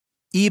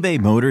eBay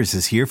Motors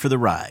is here for the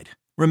ride.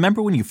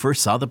 Remember when you first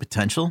saw the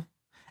potential?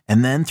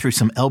 And then through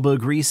some elbow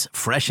grease,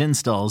 fresh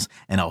installs,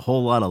 and a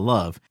whole lot of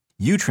love,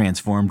 you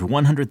transformed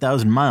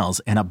 100,000 miles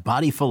and a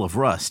body full of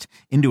rust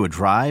into a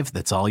drive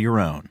that's all your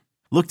own.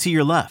 Look to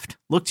your left.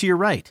 Look to your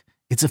right.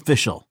 It's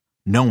official.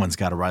 No one's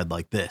got a ride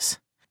like this.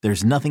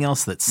 There's nothing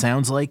else that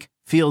sounds like,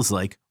 feels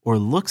like, or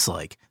looks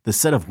like the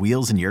set of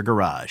wheels in your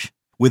garage.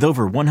 With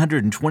over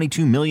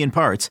 122 million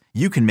parts,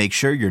 you can make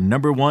sure your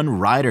number one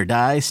ride or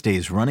die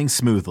stays running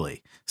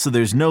smoothly. So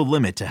there's no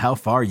limit to how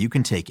far you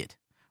can take it.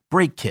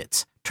 Brake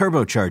kits,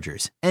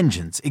 turbochargers,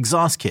 engines,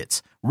 exhaust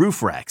kits,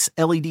 roof racks,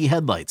 LED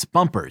headlights,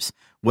 bumpers,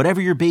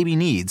 whatever your baby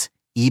needs,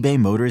 eBay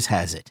Motors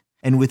has it.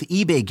 And with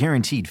eBay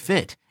Guaranteed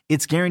Fit,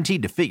 it's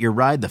guaranteed to fit your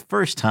ride the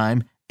first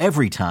time,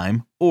 every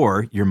time,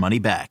 or your money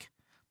back.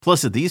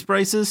 Plus at these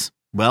prices,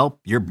 well,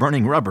 you're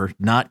burning rubber,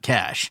 not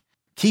cash.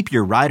 Keep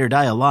your ride or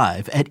die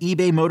alive at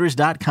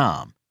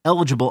ebaymotors.com.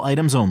 Eligible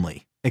items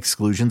only.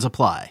 Exclusions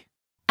apply.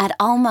 At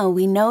Alma,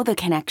 we know the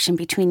connection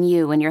between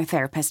you and your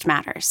therapist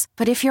matters.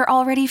 But if you're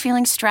already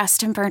feeling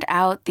stressed and burnt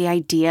out, the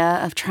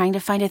idea of trying to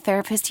find a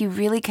therapist you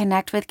really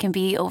connect with can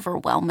be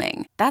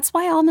overwhelming. That's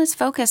why Alma's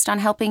focused on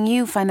helping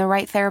you find the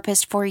right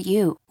therapist for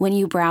you. When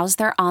you browse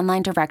their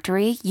online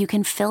directory, you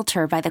can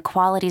filter by the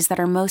qualities that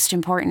are most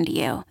important to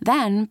you.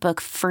 Then book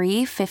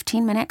free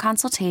 15-minute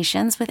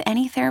consultations with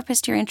any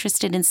therapist you're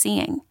interested in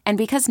seeing. And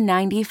because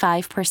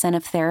 95%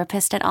 of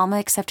therapists at Alma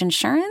accept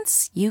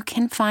insurance, you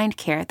can find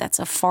care that's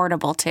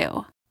affordable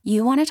too.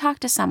 You want to talk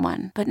to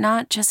someone, but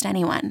not just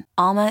anyone.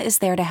 Alma is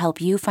there to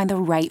help you find the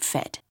right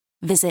fit.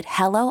 Visit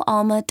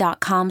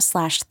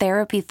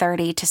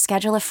helloalma.com/therapy30 to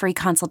schedule a free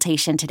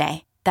consultation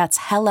today. That's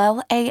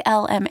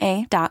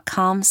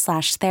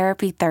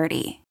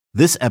helloalma.com/therapy30.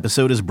 This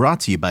episode is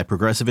brought to you by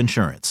Progressive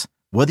Insurance.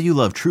 Whether you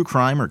love true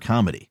crime or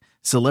comedy,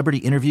 celebrity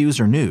interviews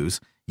or news,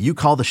 you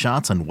call the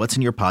shots on what's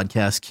in your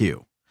podcast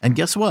queue. And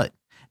guess what?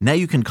 Now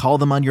you can call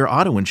them on your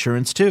auto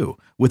insurance too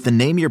with the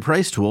Name Your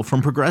Price tool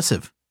from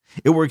Progressive.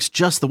 It works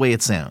just the way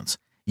it sounds.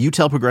 You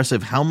tell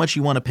Progressive how much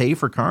you want to pay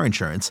for car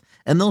insurance,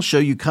 and they'll show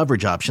you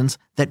coverage options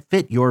that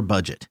fit your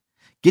budget.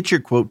 Get your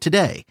quote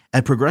today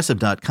at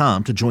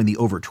Progressive.com to join the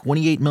over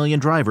 28 million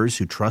drivers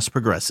who trust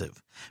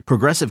Progressive.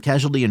 Progressive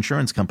Casualty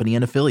Insurance Company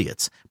and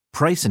Affiliates.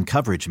 Price and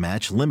coverage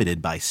match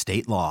limited by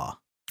state law.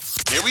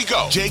 Here we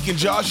go. Jake and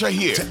Josh are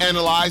here to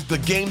analyze the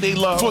game they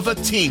love for the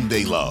team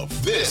they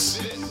love. This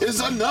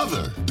is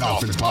another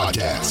Dolphins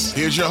podcast.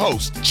 Here's your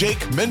host,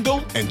 Jake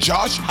Mendel and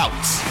Josh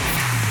Houtz.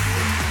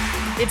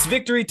 It's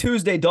Victory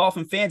Tuesday,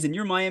 Dolphin fans, and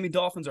your Miami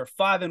Dolphins are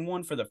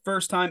 5-1 for the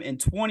first time in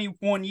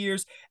 21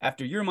 years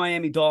after your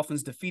Miami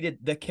Dolphins defeated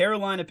the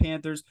Carolina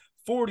Panthers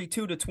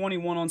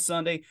 42-21 on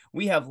Sunday.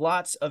 We have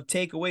lots of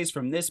takeaways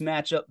from this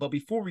matchup, but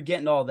before we get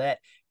into all that,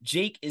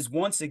 Jake is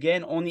once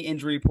again on the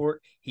injury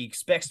report. He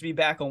expects to be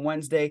back on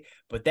Wednesday,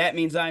 but that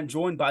means I'm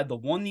joined by the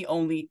one, the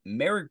only,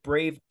 Merrick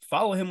Brave.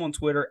 Follow him on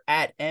Twitter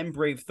at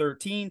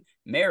mbrave13.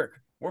 Merrick,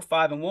 we're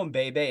 5-1,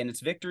 baby, and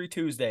it's Victory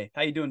Tuesday.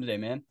 How you doing today,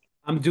 man?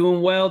 I'm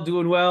doing well.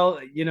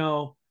 You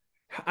know,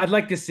 I'd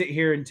like to sit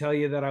here and tell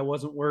you that I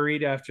wasn't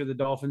worried after the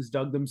Dolphins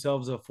dug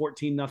themselves a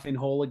 14-0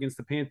 hole against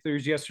the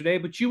Panthers yesterday,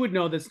 but you would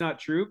know that's not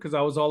true because I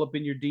was all up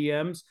in your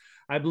DMs.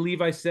 I believe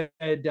I said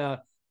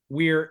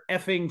we're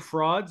effing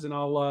frauds, and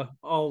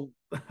I'll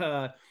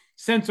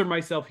censor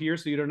myself here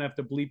so you don't have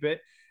to bleep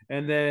it.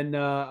 And then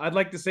I'd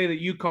like to say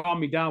that you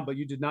calmed me down, but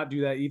you did not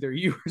do that either.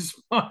 You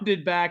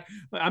responded back.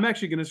 I'm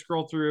actually going to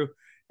scroll through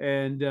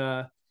and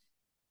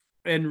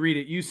read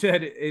it. You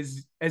said,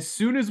 as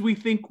soon as we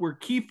think we're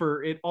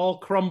Kiefer, it all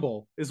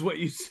crumble, is what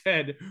you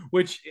said,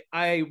 which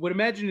I would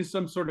imagine is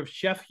some sort of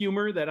chef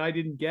humor that I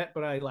didn't get,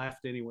 but I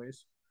laughed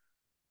anyways.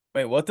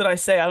 Wait, what did I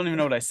say? I don't even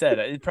know what I said.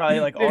 It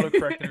probably like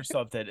autocorrected or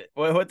something.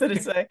 What did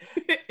it say?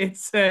 It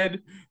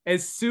said,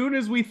 as soon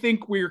as we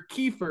think we're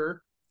Kiefer,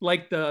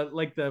 like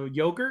the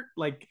yogurt,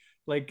 like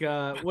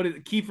what is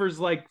it?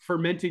 Kiefer's like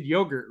fermented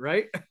yogurt,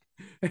 right?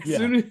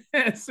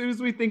 As soon as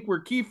we think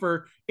we're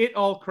Kiefer, it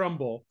all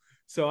crumble.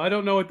 So I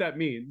don't know what that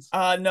means.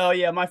 No,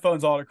 yeah, my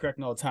phone's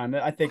autocorrecting all the time.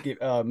 I think it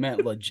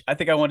meant legit. I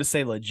think I wanted to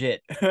say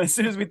legit. As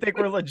soon as we think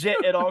we're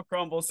legit, it all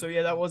crumbles. So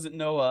yeah, that wasn't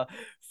no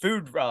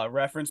food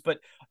reference. But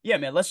yeah,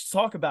 man, let's just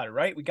talk about it,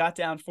 right? We got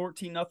down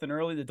 14-0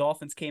 early. The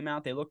Dolphins came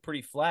out. They looked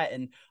pretty flat.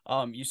 And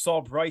you saw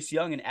Bryce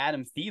Young and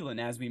Adam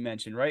Thielen, as we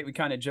mentioned, right? We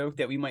kind of joked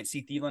that we might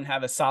see Thielen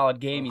have a solid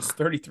game. He's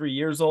 33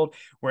 years old.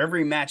 Wherever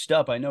he matched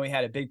up, I know he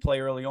had a big play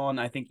early on.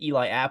 I think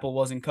Eli Apple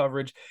was in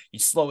coverage. You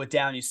slow it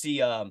down. You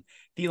see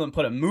Thielen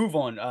put a move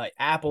on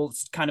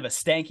Apple's kind of a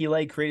stanky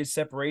leg, created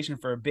separation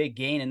for a big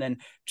gain. And then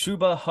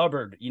Chuba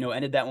Hubbard,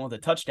 ended that one with a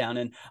touchdown.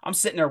 And I'm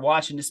sitting there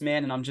watching this,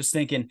 man, and I'm just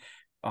thinking,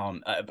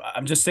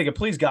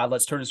 please, God,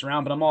 let's turn this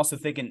around. But I'm also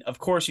thinking, of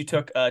course, you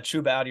took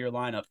Chuba out of your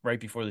lineup right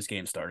before this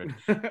game started.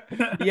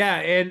 Yeah,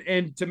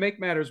 and to make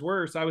matters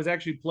worse, I was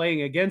actually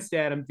playing against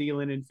Adam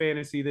Thielen in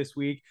fantasy this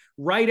week,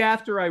 right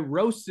after I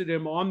roasted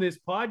him on this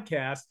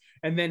podcast,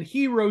 and then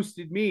he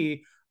roasted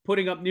me,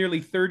 putting up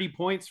nearly 30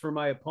 points for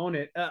my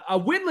opponent. A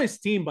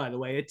winless team, by the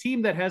way, a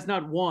team that has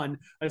not won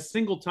a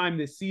single time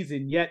this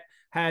season, yet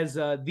has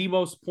the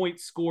most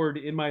points scored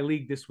in my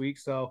league this week.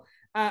 So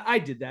I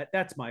did that.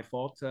 That's my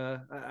fault.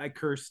 I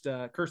cursed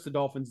the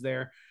Dolphins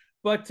there.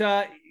 But,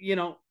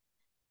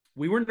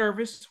 we were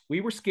nervous.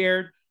 We were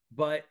scared.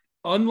 But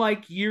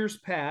unlike years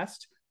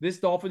past, this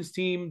Dolphins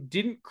team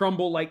didn't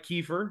crumble like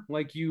Kiefer,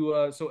 like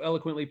you so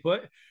eloquently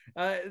put.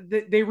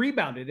 They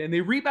rebounded, and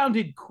they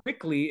rebounded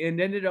quickly and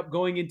ended up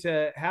going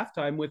into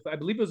halftime with, I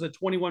believe it was a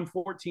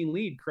 21-14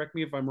 lead. Correct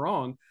me if I'm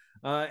wrong.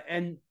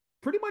 And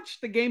pretty much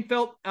the game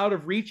felt out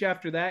of reach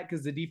after that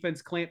because the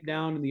defense clamped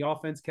down and the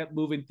offense kept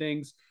moving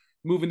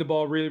the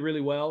ball really,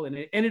 really well. And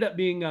it ended up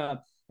being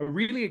a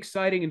really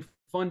exciting and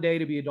fun day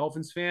to be a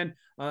Dolphins fan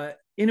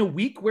in a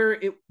week where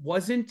it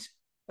wasn't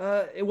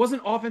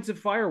offensive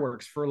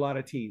fireworks for a lot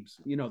of teams.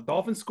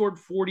 Dolphins scored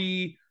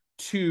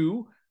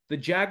 42, the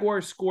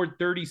Jaguars scored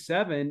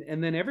 37,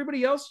 and then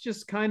everybody else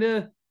just kind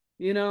of,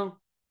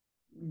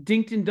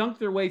 dinked and dunked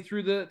their way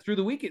through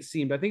the week, it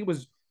seemed. I think it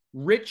was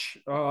Rich,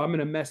 I'm going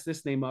to mess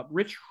this name up,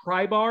 Rich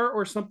Hrybar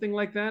or something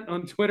like that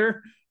on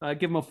Twitter.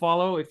 Give him a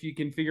follow if you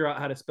can figure out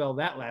how to spell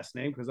that last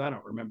name, because I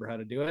don't remember how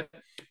to do it.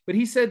 But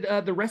he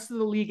said the rest of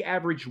the league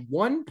averaged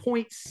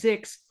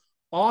 1.6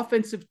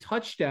 offensive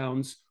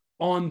touchdowns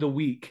on the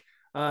week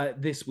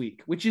this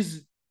week, which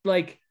is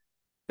like,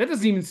 that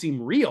doesn't even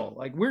seem real.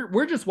 Like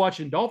we're just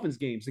watching Dolphins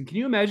games. And can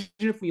you imagine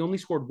if we only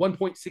scored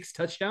 1.6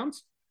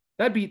 touchdowns?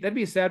 That'd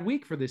be a sad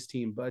week for this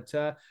team. But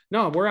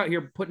no, we're out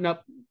here putting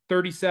up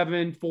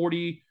 37,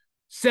 40,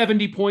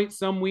 70 points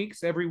some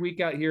weeks, every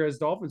week out here as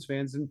Dolphins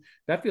fans. And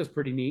that feels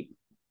pretty neat.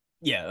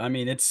 Yeah, I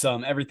mean, it's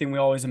everything we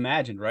always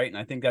imagined, right? And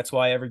I think that's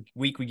why every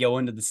week we go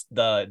into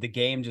the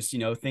game just,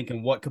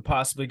 thinking what could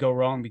possibly go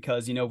wrong,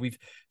 because, we've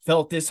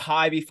felt this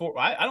high before.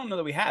 I don't know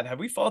that we have. Have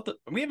we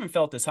we haven't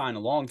felt this high in a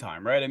long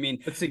time, right? I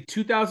mean, let's see,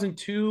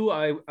 2002,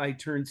 I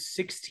turned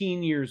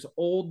 16 years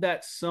old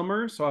that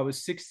summer. So I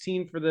was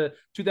 16 for the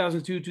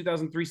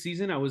 2002-2003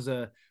 season. I was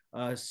a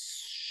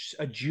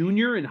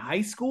junior in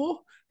high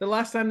school the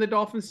last time the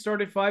Dolphins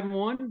started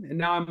 5-1, and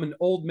now I'm an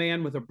old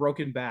man with a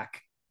broken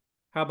back.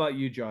 How about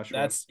you,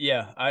 Joshua?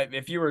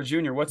 If you were a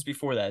junior, what's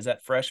before that? Is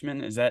that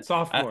freshman? Is that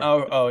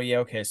sophomore? Yeah.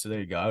 Okay. So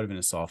there you go. I would have been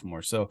a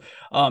sophomore. So,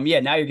 now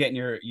you're getting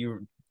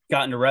you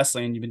got into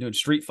wrestling and you've been doing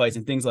street fights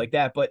and things like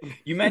that. But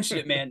you mentioned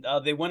it, man.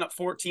 They went up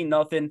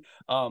 14-0.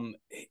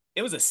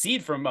 It was a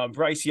seed from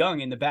Bryce Young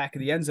in the back of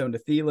the end zone to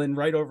Thielen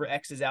right over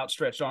X's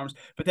outstretched arms.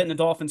 But then the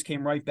Dolphins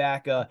came right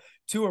back.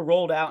 Tua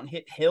rolled out and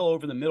hit Hill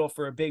over the middle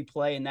for a big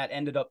play, and that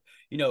ended up,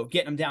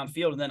 getting them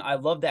downfield. And then I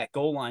love that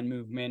goal line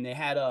move, man. They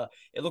had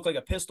it looked like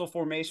a pistol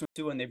formation with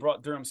Tua, and they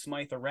brought Durham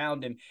Smythe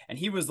around him, and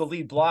he was the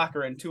lead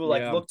blocker. And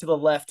Tua looked to the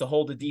left to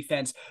hold the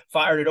defense,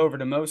 fired it over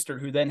to Mostert,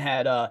 who then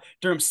had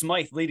Durham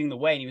Smythe leading the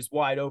way, and he was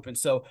wide open.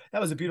 So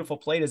that was a beautiful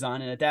play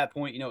design. And at that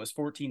point, it was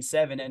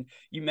 14-7. And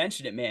you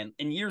mentioned it, man.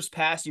 In years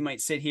past, you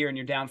might sit here and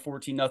you're down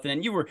 14-0,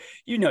 and you were,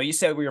 you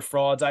said we were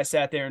frauds. I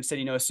sat there and said,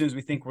 as soon as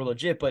we think we're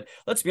legit. But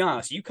let's be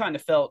honest, you kind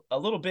of felt a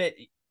little bit,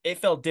 it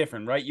felt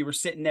different, right? You were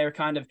sitting there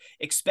kind of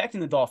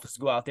expecting the Dolphins to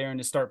go out there and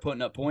to start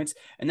putting up points,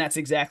 and that's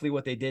exactly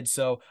what they did.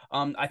 So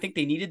I think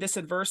they needed this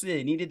adversity.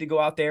 They needed to go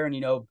out there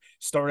and,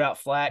 start out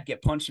flat,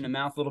 get punched in the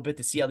mouth a little bit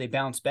to see how they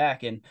bounce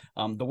back. And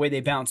the way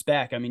they bounce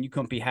back, I mean, you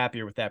couldn't be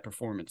happier with that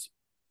performance.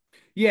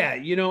 Yeah,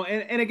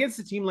 and against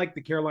a team like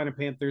the Carolina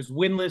Panthers,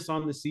 winless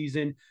on the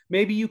season,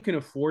 maybe you can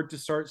afford to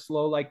start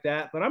slow like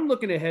that. But I'm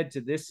looking ahead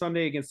to this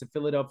Sunday against the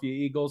Philadelphia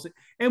Eagles,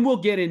 and we'll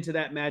get into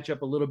that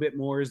matchup a little bit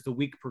more as the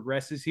week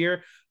progresses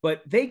here.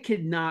 But they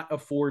could not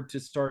afford to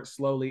start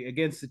slowly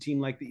against a team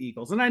like the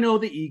Eagles. And I know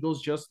the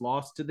Eagles just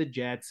lost to the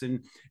Jets,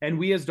 and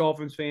we as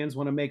Dolphins fans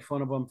want to make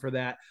fun of them for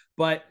that.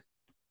 But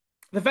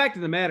the fact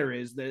of the matter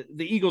is that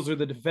the Eagles are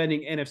the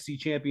defending NFC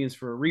champions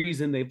for a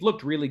reason. They've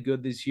looked really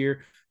good this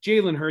year.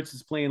 Jalen Hurts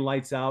is playing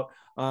lights out.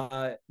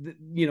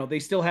 They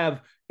still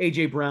have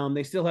A.J. Brown.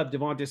 They still have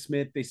Devonta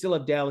Smith. They still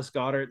have Dallas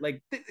Goedert.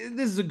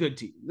 This is a good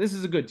team. This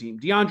is a good team.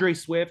 DeAndre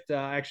Swift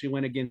actually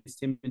went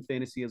against him in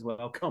fantasy as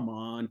well. Come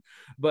on.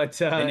 But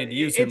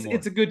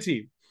it's a good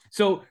team.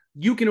 So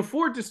you can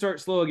afford to start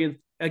slow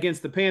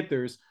against the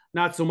Panthers,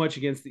 not so much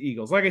against the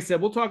Eagles. Like I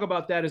said, we'll talk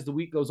about that as the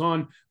week goes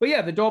on. But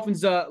yeah, the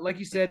Dolphins, like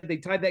you said, they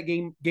tied that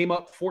game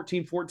up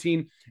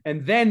 14-14.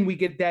 And then we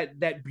get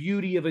that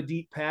beauty of a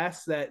deep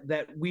pass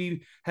that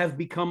we have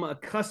become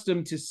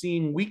accustomed to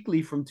seeing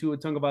weekly from Tua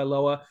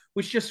Tagovailoa,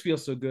 which just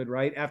feels so good,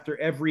 right? After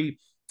every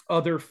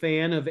other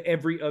fan of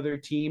every other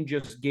team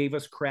just gave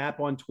us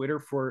crap on Twitter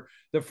for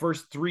the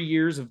first 3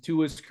 years of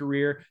Tua's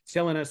career,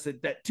 telling us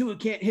that Tua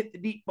can't hit the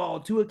deep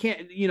ball. Tua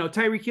can't,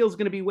 Tyreek Hill's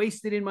going to be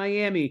wasted in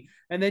Miami.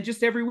 And then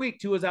just every week,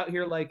 Tua's out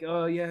here like,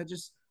 oh yeah,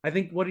 I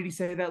think, what did he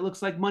say? That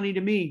looks like money to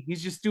me.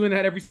 He's just doing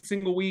that every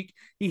single week.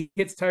 He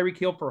hits Tyreek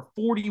Hill for a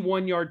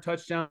 41-yard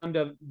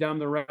touchdown down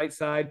the right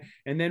side.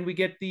 And then we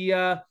get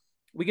the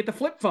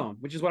flip phone,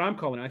 which is what I'm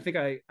calling it.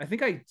 I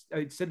think I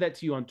said that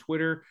to you on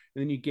Twitter,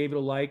 and then you gave it a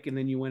like, and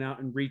then you went out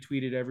and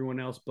retweeted everyone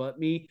else but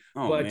me.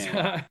 Oh, but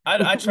man.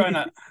 I try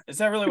not. Is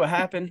that really what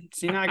happened?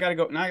 See, now I gotta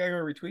go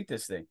retweet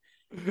this thing.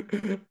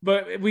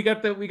 But we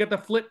got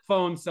the flip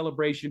phone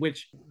celebration,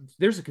 which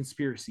there's a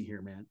conspiracy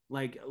here, man.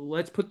 Like,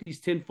 let's put these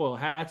tinfoil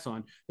hats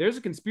on. There's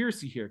a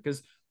conspiracy here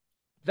because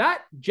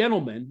that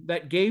gentleman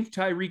that gave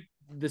Tyreek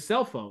the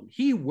cell phone,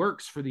 he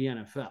works for the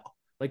NFL.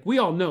 Like, we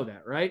all know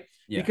that, right?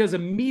 Yeah. Because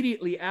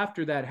immediately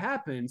after that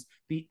happens,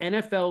 the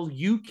NFL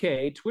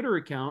UK Twitter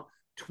account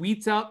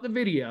tweets out the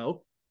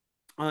video.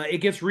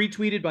 It gets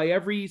retweeted by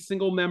every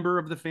single member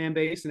of the fan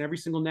base and every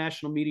single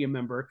national media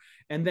member.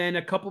 And then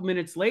a couple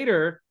minutes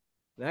later,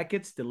 that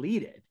gets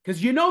deleted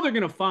because they're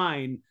going to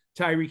find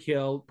Tyreek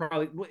Hill.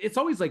 Probably, it's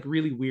always like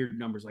really weird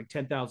numbers, like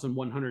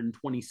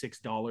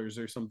 $10,126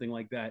 or something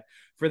like that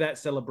for that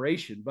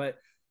celebration. But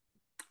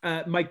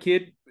my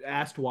kid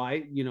asked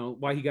why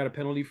he got a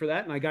penalty for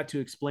that. And I got to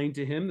explain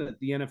to him that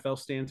the NFL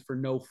stands for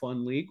No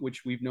Fun League,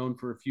 which we've known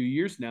for a few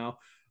years now.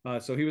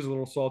 So he was a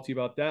little salty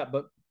about that.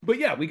 But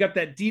yeah, we got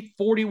that deep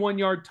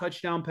 41-yard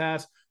touchdown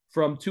pass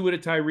from Tua to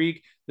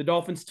Tyreek. The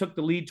Dolphins took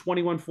the lead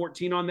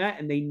 21-14 on that,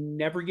 and they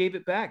never gave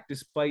it back,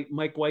 despite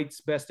Mike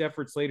White's best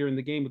efforts later in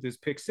the game with his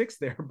pick six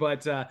there.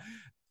 But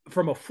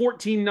from a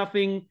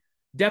 14-0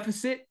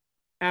 deficit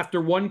after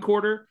one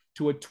quarter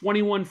to a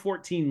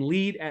 21-14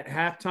 lead at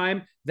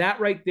halftime, that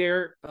right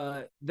there,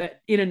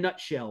 that in a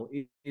nutshell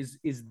is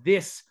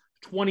this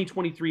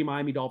 2023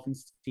 Miami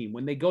Dolphins team.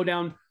 When they go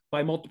down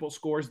by multiple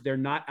scores, they're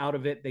not out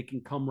of it. They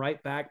can come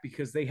right back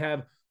because they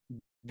have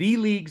the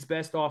league's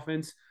best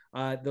offense,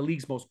 the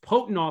league's most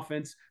potent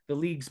offense, the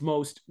league's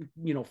most,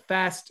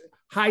 fast,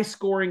 high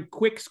scoring,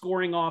 quick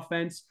scoring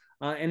offense.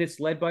 And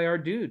it's led by our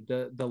dude,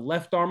 the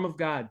left arm of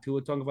God,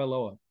 Tua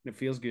Tagovailoa. It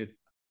feels good.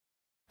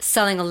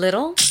 Selling a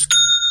little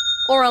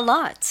or a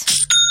lot?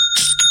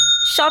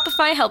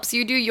 Shopify helps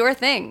you do your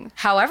thing,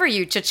 however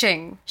you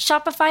cha-ching.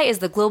 Shopify is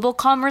the global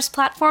commerce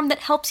platform that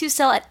helps you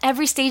sell at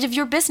every stage of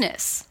your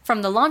business.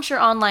 From the launch your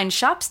online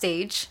shop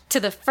stage,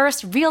 to the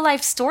first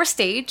real-life store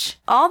stage,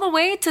 all the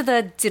way to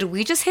the did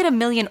we just hit 1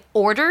 million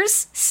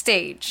orders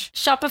stage.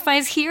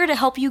 Shopify's here to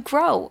help you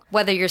grow.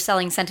 Whether you're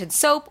selling scented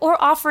soap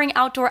or offering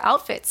outdoor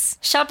outfits,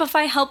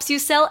 Shopify helps you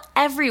sell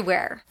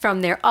everywhere.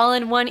 From their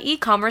all-in-one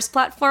e-commerce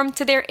platform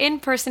to their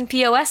in-person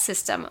POS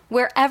system,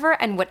 wherever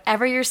and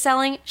whatever you're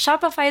selling,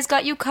 Shopify's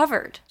got you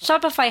covered.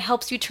 Shopify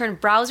helps you turn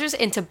browsers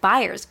into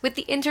buyers with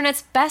the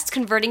internet's best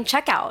converting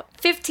checkout.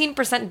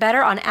 15%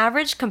 better on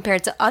average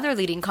compared to other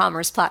leading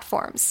commerce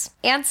platforms.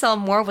 And sell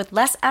more with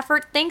less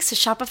effort thanks to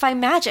Shopify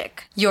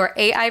Magic, your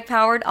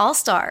AI-powered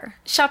all-star.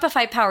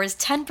 Shopify powers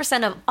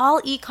 10% of all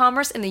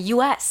e-commerce in the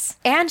US.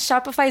 And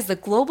Shopify is the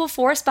global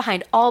force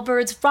behind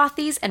Allbirds,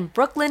 Rothy's, and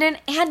Brooklinen,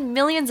 and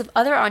millions of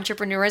other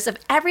entrepreneurs of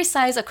every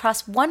size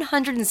across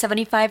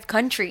 175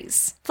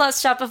 countries.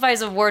 Plus,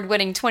 Shopify's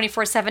award-winning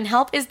 24/7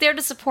 help is there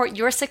to support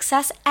your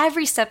success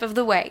every step of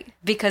the way.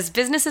 Because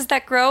businesses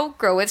that grow,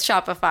 grow with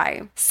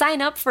Shopify.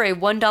 Sign up for a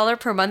 $1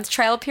 per month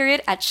trial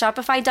period at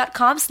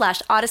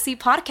shopify.com/Odyssey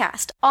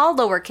Podcast, all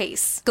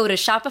lowercase. Go to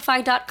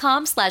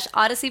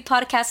shopify.com/Odyssey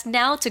Podcast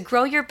now to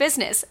grow your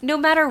business, no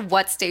matter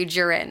what stage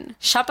you're in.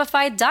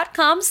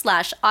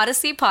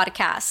 Shopify.com/Odyssey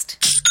Podcast.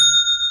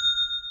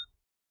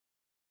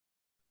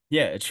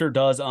 Yeah, it sure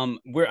does. I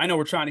know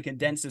we're trying to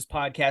condense this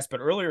podcast,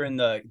 but earlier in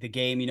the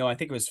game, I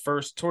think it was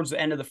towards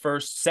the end of the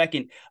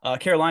second,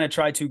 Carolina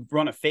tried to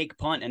run a fake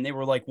punt, and they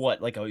were like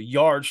a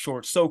yard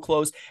short, so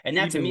close. And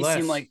that to me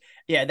seemed like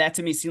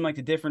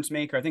the difference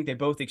maker. I think they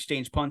both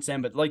exchanged punts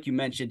in, but like you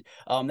mentioned,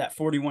 that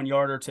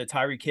 41-yarder to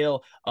Tyreek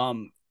Hill,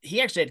 he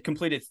actually had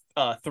completed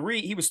 3.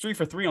 He was 3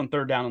 for 3 on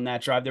third down on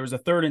that drive. There was a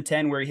 3rd and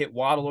 10 where he hit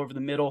Waddle over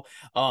the middle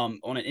on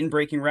an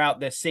in-breaking route.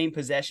 The same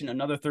possession,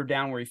 another 3rd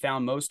down where he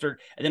found Mostert.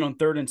 And then on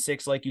 3rd and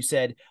 6, like you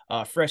said,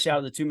 fresh out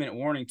of the 2-minute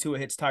warning, Tua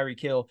hits Tyreek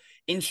Hill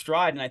in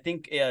stride. And I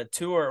think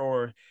Tua,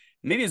 or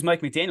maybe as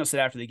Mike McDaniel said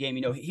after the game,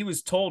 he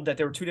was told that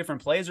there were 2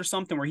 different plays or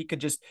something where he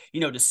could just,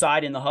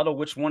 decide in the huddle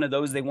which one of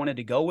those they wanted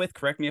to go with.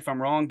 Correct me if I'm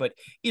wrong, but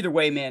either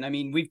way, man, I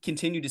mean, we've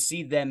continued to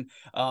see them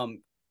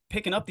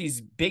picking up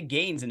these big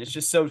gains, and it's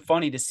just so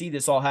funny to see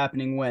this all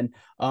happening when,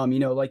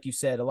 like you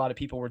said, a lot of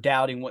people were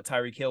doubting what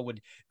Tyreek Hill would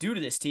do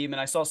to this team.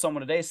 And I saw someone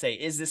today say,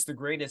 is this the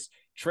greatest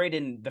trade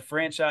in the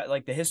franchise,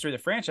 like the history of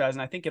the franchise?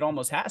 And I think it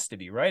almost has to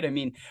be, right? I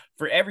mean,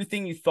 for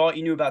everything you thought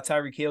you knew about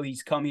Tyreek Hill,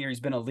 he's come here, he's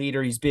been a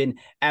leader, he's been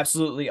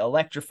absolutely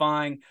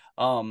electrifying.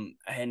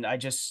 And I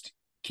just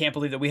can't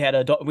believe that we had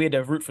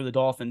to root for the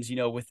Dolphins,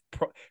 with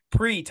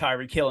pre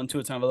Tyreek Hill and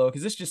Tua Tagovailoa,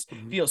 because this just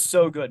feels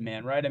so good,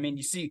 man. Right? I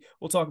mean,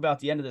 we'll talk about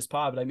the end of this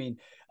pod, but I mean,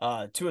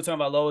 Tua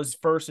Tagovailoa is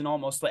first in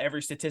almost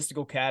every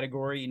statistical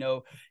category.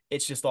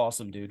 It's just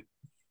awesome, dude.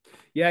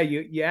 Yeah,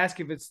 you ask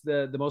if it's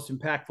the most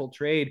impactful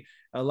trade.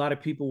 A lot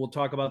of people will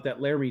talk about that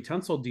Laramie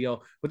Tunsil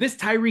deal, but this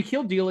Tyreek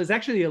Hill deal is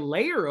actually a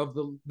layer of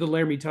the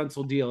Laramie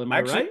Tunsil deal. Am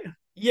I right?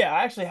 Yeah,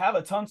 I actually have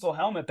a Tunsil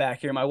helmet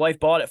back here. My wife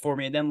bought it for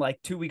me, and then like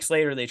 2 weeks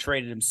later they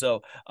traded him.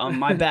 So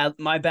my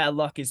bad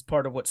luck is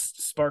part of what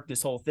sparked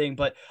this whole thing.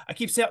 But I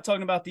keep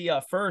talking about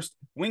the first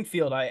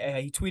Wingfield.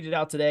 He tweeted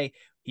out today.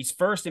 He's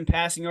first in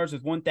passing yards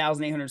with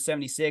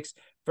 1,876,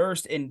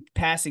 first in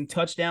passing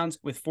touchdowns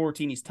with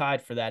 14. He's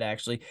tied for that,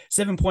 actually.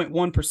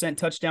 7.1%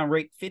 touchdown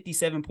rate,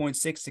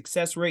 57.6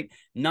 success rate,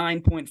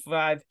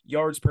 9.5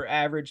 yards per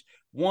average,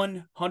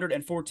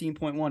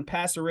 114.1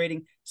 passer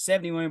rating,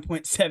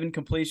 71.7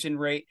 completion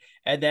rate,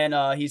 and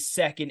then he's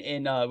second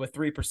in with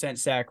 3%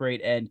 sack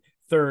rate and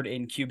third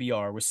in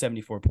QBR with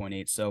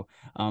 74.8. So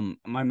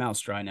my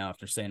mouth's dry now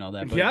after saying all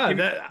that. But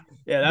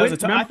that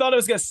was I thought it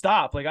was gonna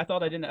stop. Like I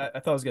thought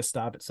it was gonna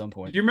stop at some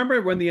point. Do you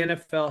remember when the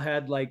NFL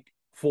had like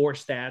 4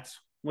 stats,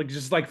 like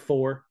just like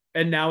 4,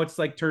 and now it's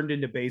like turned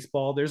into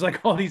baseball? There's like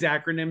all these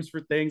acronyms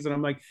for things, and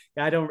I'm like,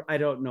 I don't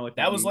know what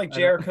that was means. Like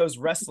Jericho's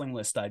wrestling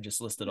list I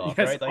just listed off.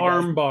 Yes, right? Like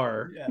arm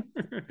bar.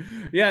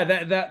 Yeah.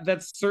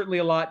 That's certainly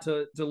a lot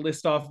to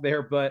list off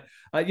there. But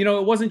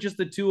it wasn't just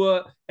the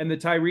Tua and the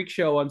Tyreek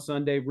show on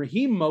Sunday.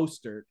 Raheem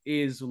Mostert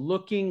is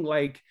looking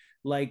like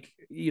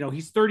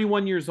he's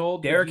 31 years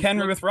old. Derrick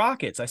Henry with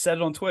rockets. I said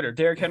it on Twitter.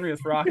 Derrick Henry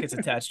with rockets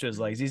attached to his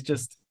legs. He's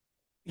just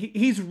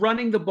he's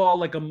running the ball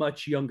like a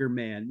much younger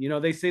man.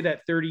 They say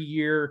that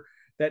 30-year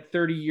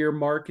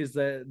mark is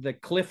the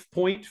cliff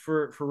point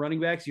for running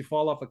backs. You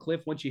fall off a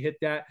cliff once you hit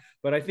that.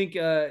 But I think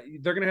they're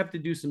going to have to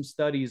do some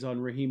studies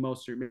on Raheem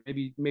Mostert.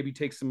 Maybe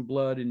take some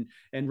blood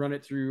and run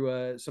it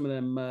through some of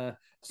them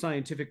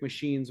scientific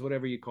machines,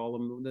 whatever you call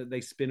them. They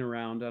spin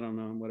around. I don't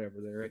know,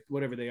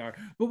 whatever they are.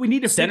 But we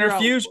need to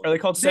centrifuge. Are they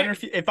called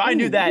centrifuge? If I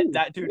knew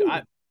that dude,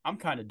 I'm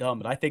kind of dumb,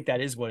 but I think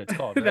that is what it's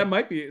called. Right? That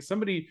might be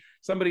somebody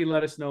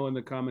let us know in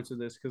the comments of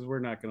this, because we're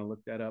not going to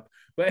look that up.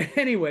 But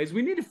anyways,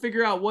 we need to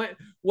figure out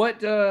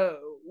what's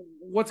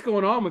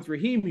going on with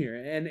Raheem here.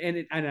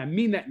 And I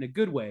mean that in a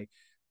good way.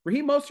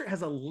 Raheem Mostert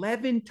has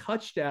 11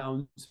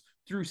 touchdowns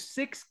through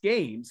 6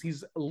 games.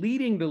 He's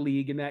leading the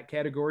league in that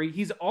category.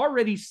 He's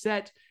already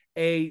set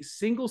a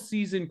single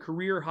season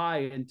career high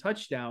in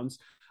touchdowns.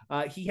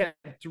 He had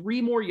 3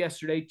 more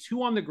yesterday,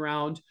 2 on the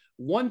ground,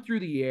 1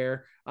 through the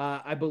air.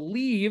 I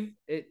believe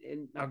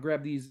and I'll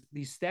grab these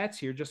stats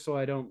here just so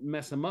I don't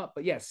mess them up.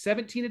 But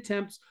 17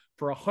 attempts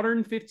for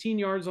 115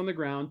 yards on the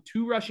ground,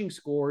 2 rushing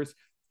scores.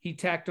 He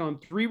tacked on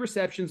 3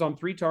 receptions on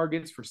 3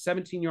 targets for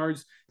 17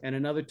 yards and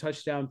another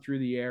touchdown through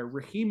the air.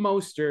 Raheem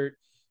Mostert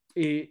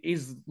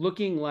is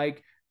looking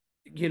like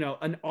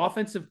an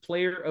offensive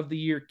player of the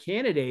year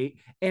candidate.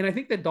 And I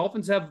think the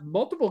Dolphins have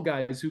multiple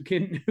guys who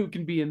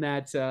can be in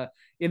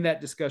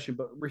that discussion.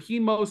 But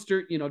Raheem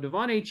Mostert,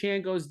 Devon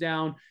Achane goes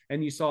down,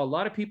 and you saw a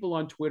lot of people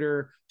on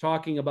Twitter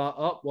talking about,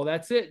 oh, well,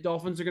 that's it.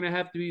 Dolphins are going to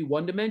have to be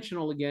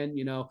one-dimensional again.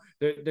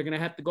 They're going to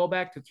have to go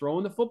back to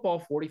throwing the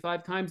football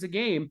 45 times a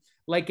game.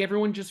 Like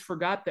everyone just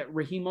forgot that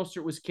Raheem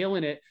Mostert was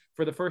killing it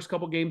for the first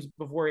couple games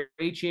before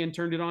Achane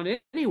turned it on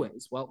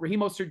anyways. Well,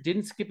 Raheem Mostert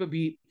didn't skip a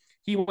beat.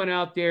 He went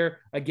out there,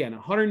 again,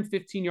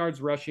 115 yards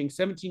rushing,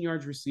 17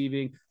 yards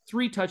receiving,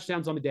 3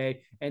 touchdowns on the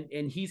day,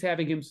 and he's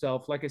having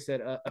himself, like I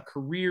said, a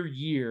career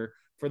year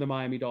for the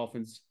Miami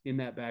Dolphins in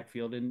that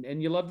backfield,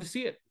 and you love to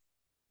see it.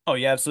 Oh,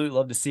 yeah, absolutely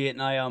love to see it.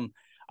 And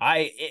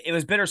it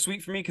was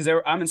bittersweet for me because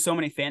I'm in so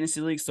many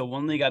fantasy leagues. So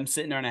one league I'm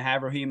sitting there and I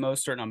have Raheem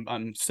Mostert, and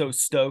I'm so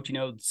stoked,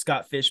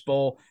 Scott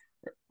Fishbowl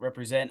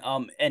represent.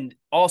 And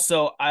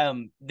also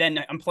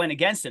then I'm playing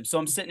against him. So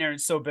I'm sitting there and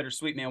it's so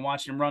bittersweet, man,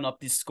 watching him run up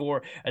this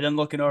score and then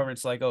looking over and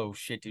it's like, oh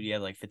shit, dude, he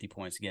had like 50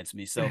 points against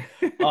me. So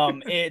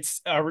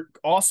it's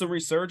also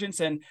resurgence.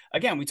 And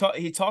again,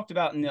 he talked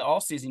about in the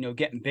offseason,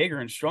 getting bigger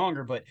and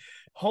stronger, but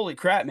holy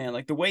crap, man,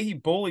 like the way he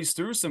bullies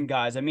through some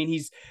guys. I mean,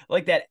 he's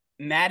like that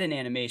Madden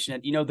animation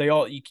that, they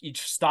all, you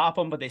stop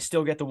them, but they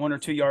still get the 1 or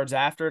 2 yards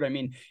after it. I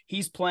mean,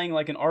 he's playing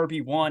like an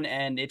RB1,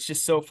 and it's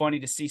just so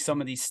funny to see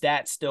some of these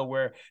stats still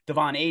where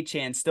Devon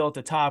Achane still at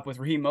the top with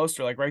Raheem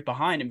Mostert like right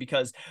behind him,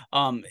 because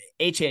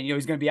Achane,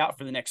 he's going to be out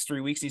for the next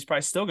 3 weeks. He's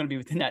probably still going to be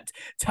within that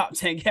top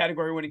 10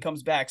 category when he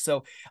comes back.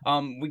 So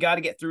we got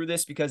to get through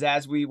this, because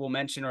as we will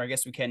mention, or I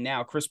guess we can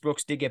now, Chris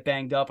Brooks did get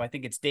banged up. I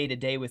think it's day to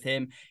day with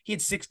him. He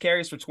had 6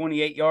 carries for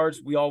 28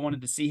 yards. We all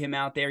wanted to see him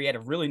out there. He had a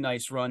really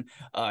nice run.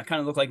 Kind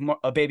of looked like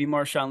a baby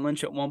Marshawn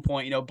Lynch at one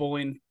point,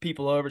 bullying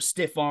people over,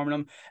 stiff arming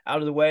them out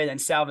of the way. Then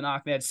Salvon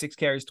Ahmed had 6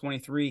 carries,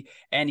 23,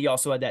 and he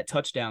also had that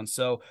touchdown.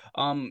 So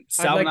I'd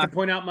like to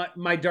point out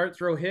my dart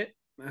throw hit.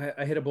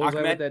 I hit a bullseye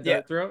Ahmed, with that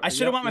dart throw. I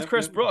should have went with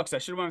Chris Brooks.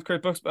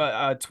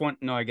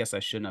 But no, I guess I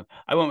shouldn't have.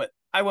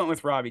 I went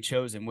with Robbie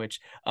Chosen, which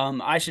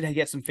I should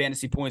get some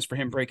fantasy points for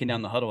him breaking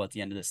down the huddle at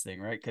the end of this thing,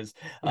 right? Because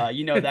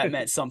that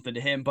meant something to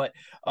him. But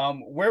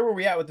where were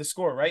we at with the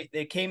score, right?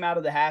 They came out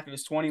of the half. It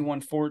was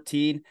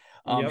 21-14.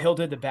 Hill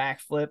did the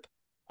backflip.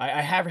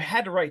 I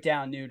had to write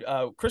down, dude.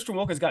 Christian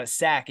Wilkins got a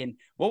sack, and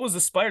what was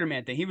the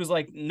Spider-Man thing? He was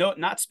like, no,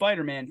 not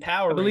Spider-Man,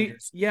 Power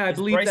Rangers. Yeah, I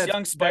believe Bryce that's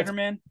Young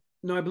Spider-Man.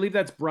 No, I believe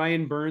that's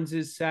Brian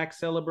Burns' sack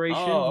celebration.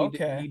 Oh,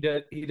 okay.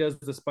 He does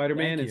the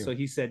Spider-Man, and so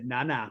he said,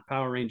 nah,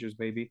 Power Rangers,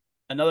 baby.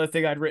 Another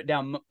thing I'd written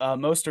down,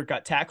 Mostert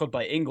got tackled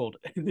by Ingold.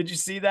 Did you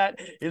see that?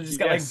 It just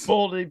got like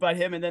bullied by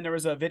him. And then there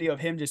was a video of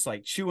him just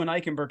like chewing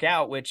Eichenberg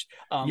out, which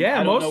I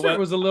don't know Mostert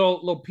was a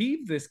little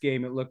peeved this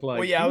game, it looked like.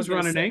 Well, yeah, he was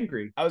running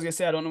angry. I was going to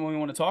say, I don't know when we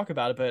want to talk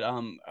about it, but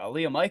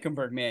Liam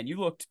Eichenberg, man, you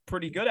looked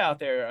pretty good out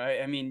there.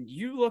 I mean,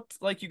 you looked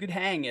like you could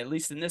hang, at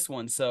least in this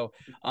one. So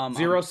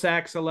 0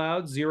 sacks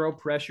allowed, 0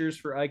 pressures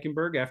for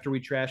Eichenberg after we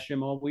trashed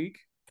him all week.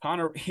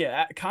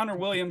 Connor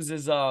Williams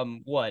is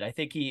what? I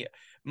think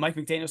Mike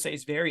McDaniel says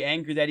he's very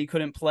angry that he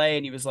couldn't play,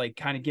 and he was like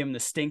kind of giving the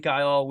stink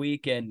eye all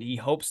week, and he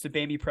hopes to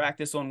maybe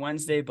practice on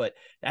Wednesday, but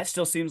that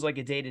still seems like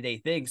a day-to-day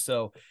thing.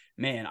 So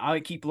man, I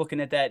keep looking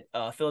at that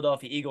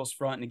Philadelphia Eagles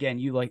front. And again,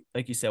 like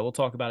you said, we'll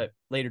talk about it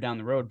later down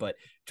the road, but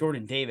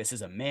Jordan Davis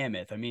is a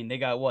mammoth. I mean, they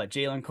got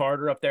Jalen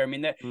Carter up there. I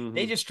mean,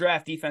 they just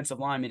draft defensive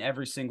linemen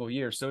every single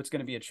year. So it's going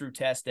to be a true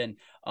test. And,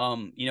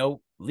 Liam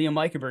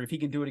Eichenberg, if he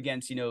can do it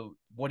against,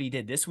 what he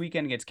did this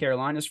weekend against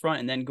Carolina's front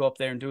and then go up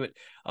there and do it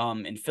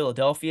in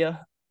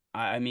Philadelphia,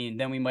 I mean,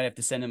 then we might have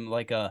to send him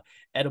like a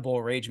edible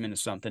arrangement or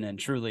something and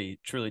truly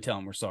tell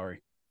him we're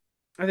sorry.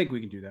 I think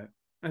we can do that.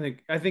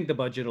 I think the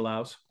budget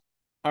allows.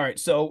 All right.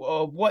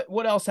 So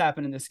what else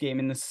happened in this game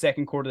in the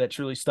second quarter that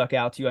truly stuck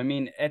out to you? I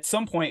mean, at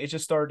some point it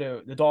just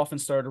the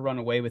Dolphins started to run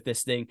away with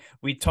this thing.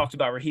 We talked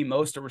about Raheem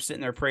Mostert. We're sitting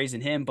there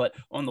praising him, but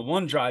on the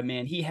one drive,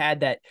 man, he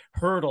had that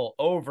hurdle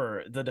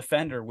over the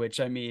defender,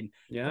 which I mean,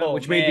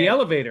 which made the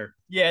elevator.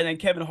 Yeah, and then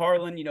Kevin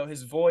Harlan,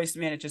 his voice,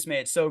 man, it just made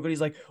it so good. He's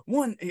like,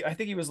 I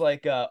think he was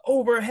like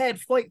overhead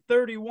flight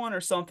 31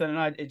 or something,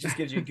 and it just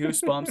gives you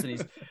goosebumps. And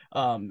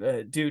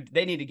he's, dude,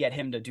 they need to get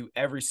him to do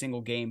every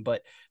single game.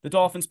 But the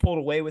Dolphins pulled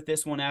away with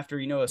this one after,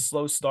 a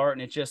slow start,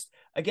 and it just,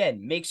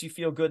 again, makes you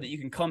feel good that you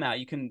can come out,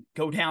 you can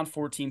go down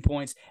 14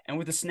 points, and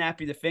with a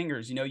snap of the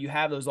fingers, you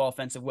have those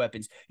offensive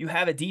weapons. You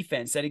have a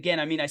defense that, again,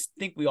 I mean, I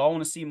think we all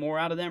want to see more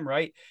out of them,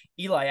 right?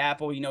 Eli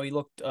Apple, he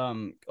looked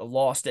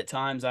lost at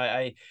times.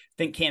 I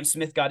think Cam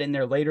Smith got in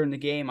there later in the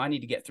game. I need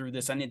to get through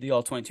this. I need the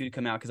all-22 to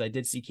come out because I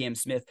did see Cam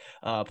Smith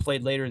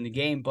played later in the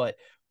game. But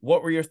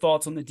what were your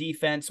thoughts on the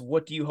defense?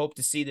 What do you hope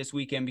to see this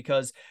weekend?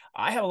 Because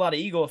I have a lot of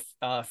Eagle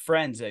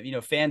friends,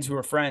 fans who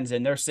are friends,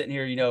 and they're sitting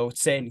here,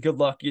 saying, good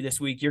luck you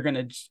this week. You're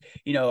going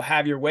to,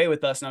 have your way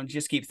with us. And I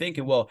just keep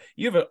thinking, well,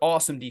 you have an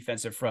awesome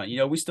defensive front.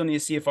 We still need to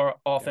see if our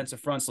offensive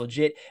front's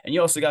legit. And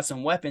you also got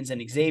some weapons,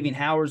 and Xavier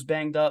Howard's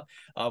banged up.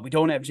 We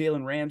don't have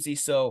Jalen Ramsey.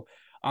 So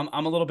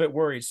I'm a little bit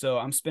worried, so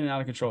I'm spinning out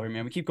of control here,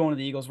 man. We keep going to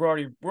the Eagles. We're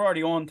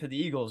already on to the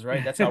Eagles,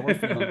 right? That's how we're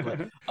feeling.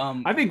 But,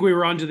 I think we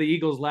were on to the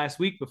Eagles last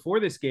week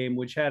before this game,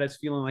 which had us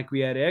feeling like we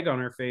had egg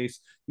on our face,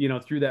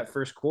 through that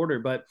first quarter.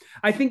 But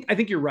I think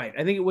you're right.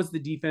 I think it was the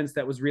defense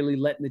that was really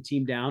letting the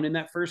team down in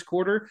that first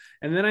quarter,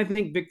 and then I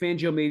think Vic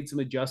Fangio made some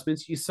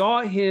adjustments. You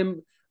saw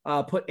him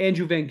put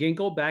Andrew Van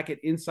Ginkel back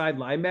at inside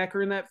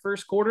linebacker in that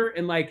first quarter,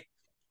 and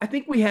I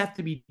think we have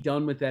to be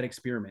done with that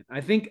experiment.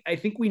 I think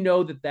we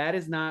know that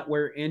is not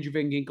where Andrew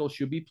Van Ginkel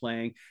should be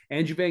playing.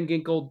 Andrew Van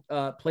Ginkel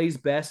plays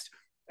best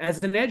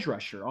as an edge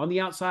rusher on the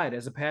outside,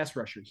 as a pass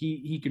rusher.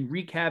 He can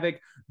wreak havoc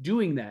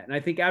doing that. And I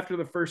think after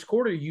the first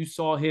quarter, you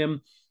saw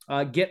him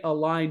get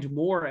aligned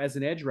more as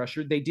an edge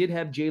rusher. They did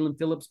have Jalen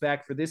Phillips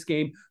back for this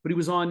game, but he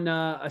was on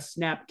a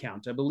snap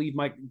count. I believe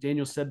Mike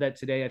Daniel said that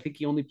today. I think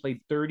he only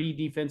played 30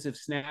 defensive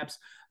snaps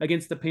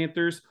against the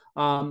Panthers.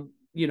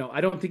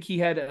 I don't think he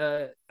had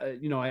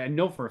I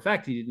know for a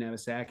fact he didn't have a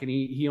sack, and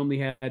he only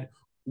had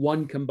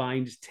one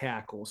combined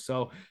tackle.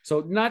 So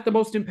not the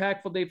most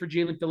impactful day for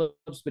Jalen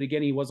Phillips, but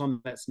again, he was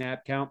on that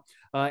snap count.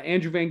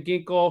 Andrew Van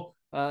Ginkel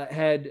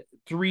had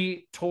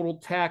 3 total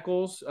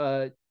tackles.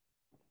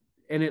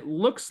 And it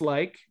looks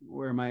like,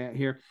 where am I at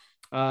here?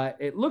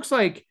 It looks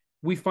like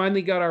we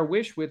finally got our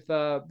wish with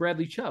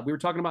Bradley Chubb. We were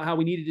talking about how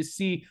we needed to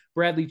see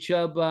Bradley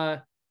Chubb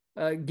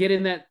get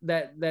in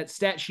that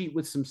stat sheet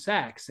with some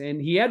sacks,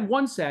 and he had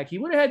 1 sack. He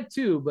would have had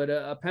 2, but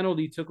a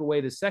penalty took away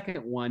the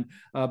second one.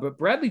 But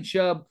Bradley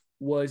Chubb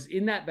was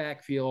in that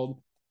backfield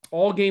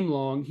all game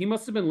long. He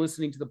must have been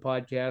listening to the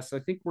podcast. I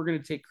think we're going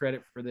to take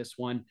credit for this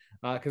one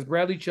because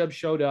Bradley Chubb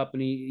showed up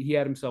and he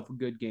had himself a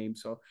good game.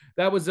 So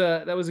that was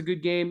a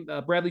good game.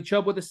 Bradley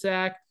Chubb with a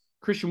sack,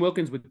 Christian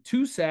Wilkins with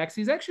 2 sacks.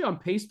 He's actually on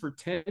pace for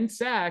 10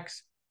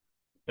 sacks.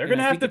 They're going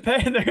to have to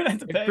pay. They're going to have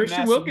to pay.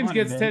 Christian Wilkins money,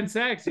 gets man. 10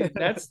 sacks.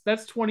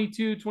 That's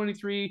 22,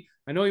 23.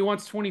 I know he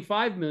wants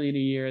 25 million a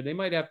year. They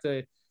might have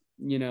to,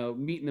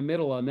 meet in the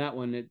middle on that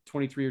one at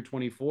 23 or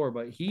 24,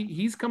 but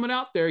he's coming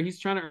out there. He's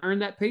trying to earn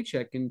that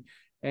paycheck, and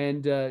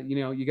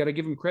you got to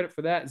give him credit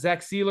for that.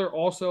 Zach Sealer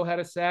also had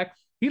a sack.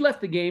 He left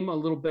the game a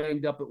little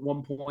banged up at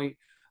one point.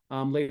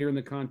 Later in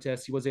the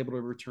contest, he was able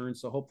to return.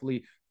 So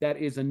hopefully that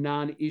is a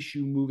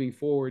non-issue moving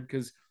forward,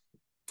 because,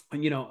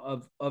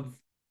 of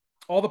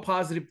all the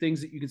positive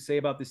things that you can say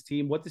about this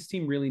team, what this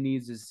team really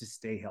needs is to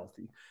stay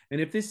healthy. And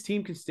if this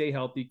team can stay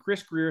healthy,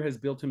 Chris Greer has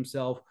built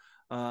himself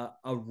a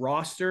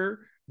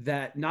roster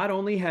that not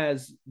only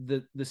has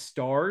the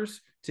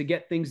stars to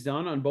get things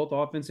done on both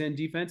offense and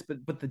defense,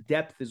 but the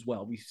depth as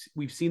well.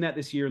 We've seen that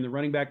this year in the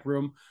running back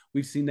room.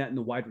 We've seen that in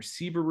the wide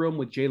receiver room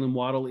with Jalen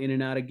Waddle in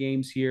and out of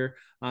games here,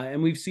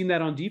 and we've seen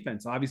that on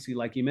defense. Obviously,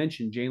 like you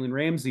mentioned, Jalen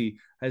Ramsey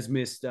has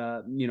missed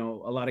a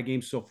lot of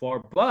games so far,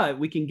 but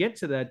we can get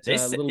to that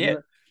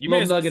You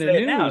may little as well nugget say of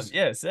it now. news.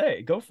 Yeah,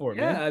 say go for it,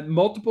 man. Yeah,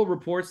 multiple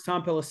reports.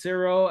 Tom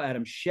Pelissero,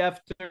 Adam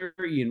Schefter,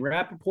 Ian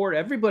Rappaport.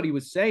 Everybody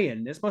was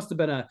saying this must have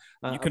been You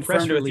a confirmed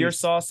press it with your release.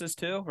 sources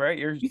too, right?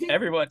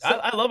 Everyone. So?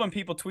 I love when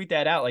people tweet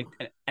that out like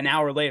an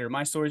hour later.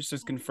 My source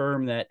just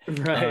confirmed that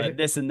Right.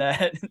 this and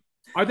that.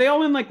 Are they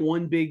all in like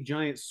one big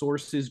giant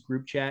sources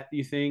group chat? Do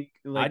you think?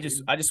 Like,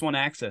 I just want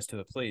access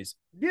to it, please.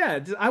 Yeah,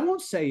 I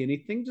won't say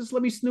anything. Just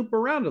let me snoop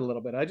around a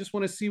little bit. I just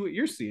want to see what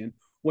you're seeing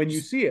when you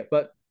see it.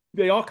 But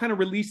they all kind of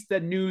released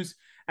that news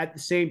at the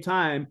same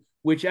time,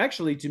 which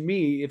actually, to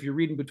me, if you're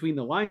reading between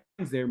the lines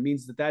there,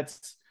 means that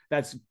that's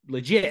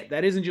legit.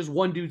 That isn't just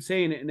one dude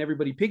saying it and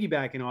everybody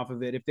piggybacking off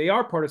of it. If they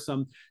are part of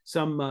some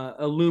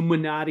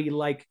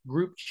Illuminati-like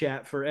group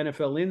chat for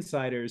NFL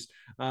insiders,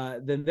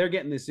 then they're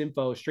getting this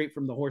info straight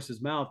from the horse's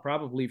mouth,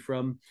 probably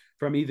from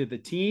either the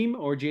team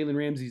or Jalen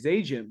Ramsey's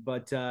agent.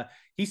 But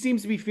he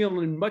seems to be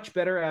feeling much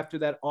better after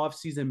that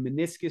offseason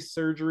meniscus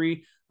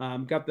surgery.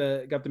 Got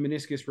the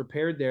meniscus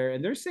repaired there,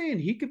 and they're saying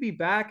he could be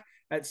back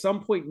at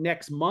some point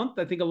next month.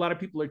 I think a lot of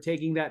people are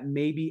taking that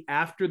maybe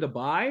after the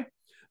bye.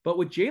 But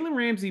with Jalen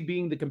Ramsey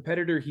being the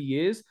competitor he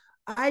is,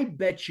 I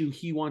bet you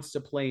he wants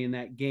to play in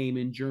that game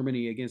in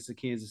Germany against the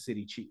Kansas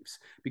City Chiefs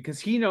because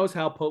he knows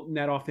how potent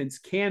that offense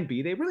can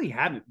be. They really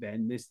haven't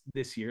been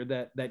this year,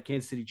 that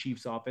Kansas City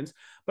Chiefs offense.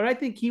 But I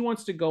think he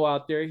wants to go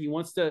out there. He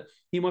wants to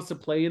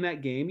play in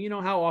that game. You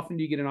know, how often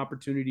do you get an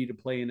opportunity to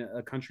play in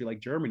a country like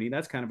Germany?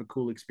 That's kind of a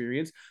cool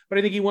experience. But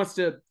I think he wants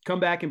to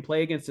come back and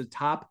play against a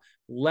top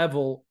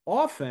level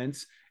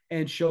offense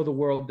and show the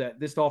world that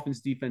this Dolphins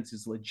defense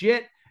is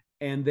legit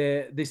and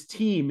this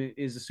team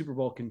is a Super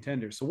Bowl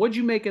contender. So what'd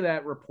you make of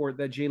that report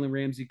that Jalen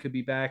Ramsey could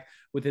be back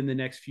within the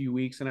next few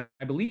weeks? And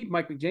I believe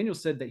Mike McDaniel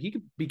said that he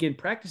could begin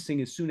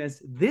practicing as soon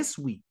as this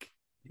week.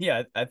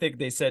 Yeah, I think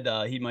they said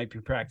he might be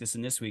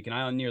practicing this week, and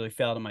I nearly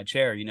fell out of my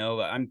chair. You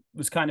know, I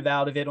was kind of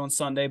out of it on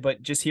Sunday,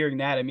 but just hearing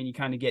that, I mean, you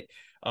kind of get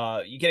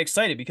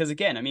excited because,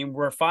 again, I mean,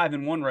 we're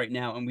 5-1 right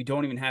now, and we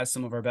don't even have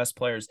some of our best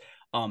players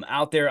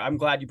out there. I'm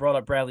glad you brought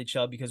up Bradley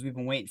Chubb because we've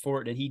been waiting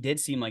for it, and he did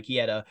seem like he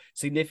had a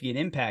significant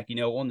impact, you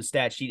know, on the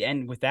stat sheet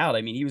and without.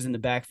 I mean, he was in the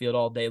backfield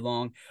all day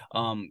long,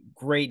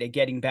 great at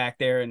getting back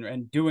there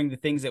and doing the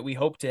things that we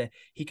hoped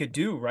he could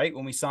do, right,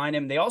 when we signed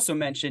him. They also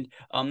mentioned,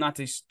 not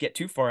to get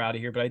too far out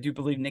of here, but I do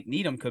believe Nick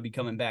Needham could be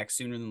coming back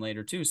sooner than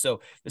later too.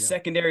 So the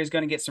secondary is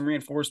going to get some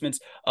reinforcements.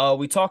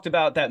 We talked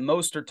about that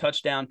Mostert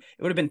touchdown.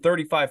 It would have been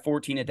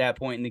 35-14 at that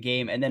point in the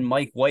game, and then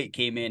Mike White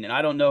came in, and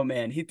I don't know,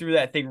 man, he threw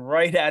that thing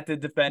right at the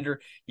defender.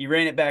 He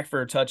ran it back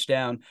for a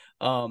touchdown.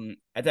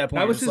 At that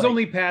point, that was his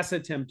only pass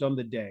attempt on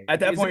the day. At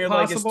that point, you're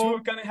like, is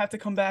Tua going to have to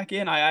come back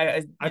in?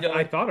 I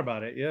thought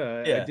about it.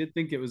 Yeah. I did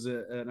think it was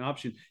an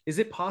option. Is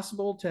it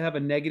possible to have a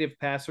negative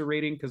passer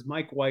rating? Because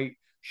Mike White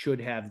should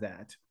have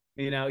that.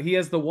 You know, he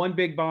has the one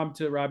big bomb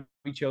to Robbie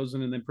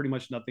Chosen and then pretty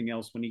much nothing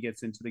else when he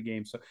gets into the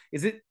game. So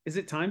is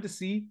it time to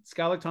see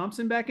Skylar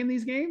Thompson back in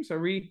these games? Are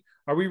we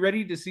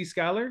ready to see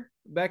Skylar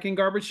back in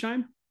garbage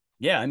time?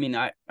 Yeah, I mean,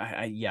 I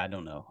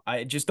don't know.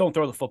 I just don't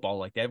throw the football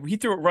like that. He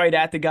threw it right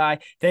at the guy.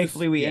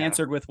 Thankfully, we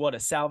answered with a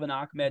Salvin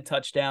Ahmed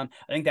touchdown.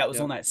 I think that was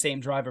on that same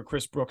drive where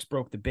Chris Brooks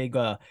broke the big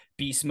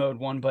beast mode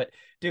one. But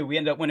dude, we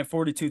ended up winning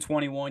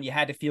 42-21. You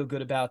had to feel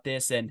good about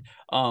this. And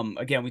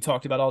again, we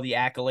talked about all the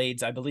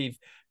accolades. I believe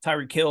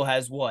Tyreek Hill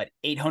has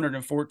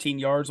 814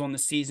 yards on the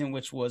season,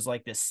 which was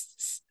like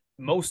this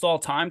most all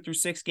time through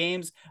 6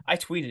 games. I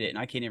tweeted it and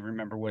I can't even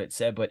remember what it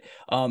said, but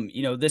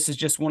you know, this is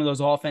just one of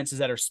those offenses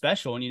that are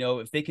special. And, you know,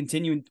 if they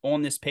continue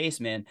on this pace,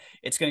 man,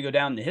 it's going to go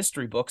down in the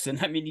history books.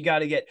 And I mean, you got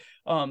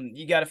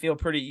to feel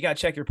pretty, you got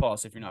to check your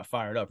pulse if you're not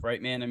fired up,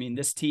 right, man? I mean,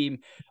 this team,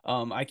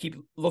 I keep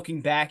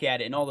looking back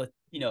at it and all the,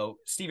 you know,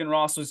 Stephen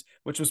Ross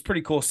which was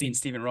pretty cool seeing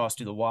Stephen Ross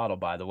do the waddle,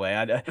 by the way.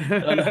 I don't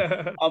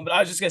know. But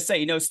I was just going to say,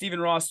 you know, Stephen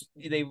Ross,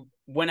 they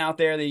went out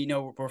there, they, you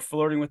know, were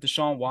flirting with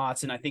Deshaun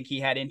Watson. I think he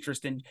had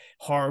interest in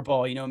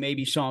Harbaugh, you know,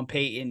 maybe Sean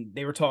Payton.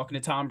 They were talking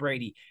to Tom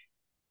Brady.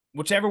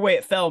 Whichever way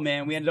it fell,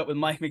 man, we ended up with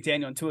Mike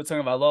McDaniel and Tua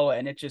Tagovailoa,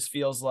 and it just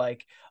feels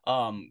like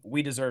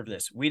we deserve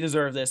this. We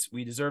deserve this.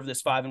 We deserve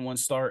this 5-1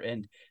 start.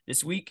 And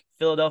this week,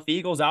 Philadelphia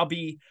Eagles, I'll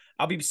be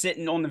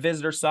sitting on the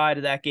visitor side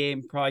of that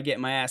game, probably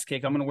getting my ass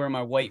kicked. I'm going to wear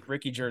my white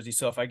Ricky jersey.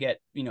 So if I get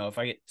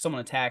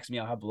someone attacks me,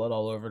 I'll have blood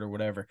all over it or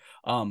whatever.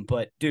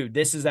 But dude,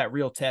 this is that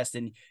real test.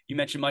 And you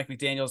mentioned Mike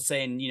McDaniel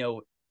saying, you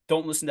know,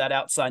 don't listen to that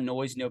outside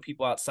noise. You know,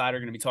 people outside are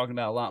going to be talking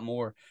about a lot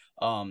more.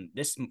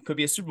 This could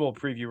be a Super Bowl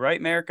preview, right,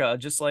 America?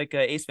 Just like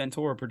Ace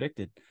Ventura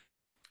predicted.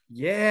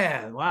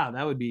 Yeah. Wow.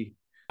 That would be.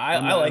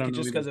 I like it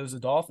just because it was the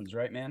Dolphins,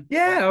 right, man?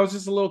 Yeah. I was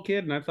just a little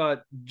kid and I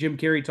thought Jim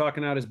Carrey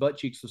talking out his butt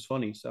cheeks was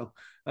funny. So,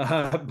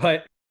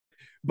 but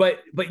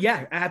but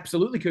yeah,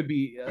 absolutely could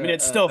be. I mean,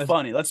 it's still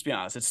funny. Let's be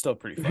honest. It's still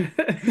pretty funny.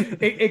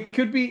 it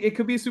could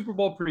be a Super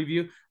Bowl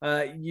preview.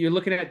 You're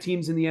looking at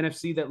teams in the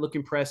NFC that look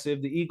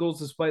impressive. The Eagles,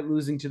 despite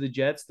losing to the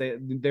Jets,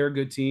 they're a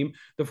good team.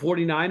 The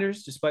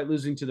 49ers, despite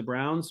losing to the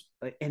Browns,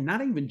 and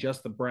not even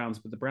just the Browns,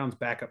 but the Browns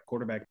backup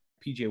quarterback,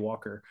 PJ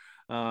Walker.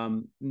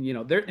 They're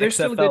XFL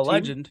still a good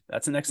legend. team.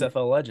 That's an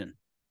XFL legend.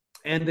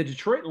 And the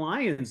Detroit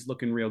Lions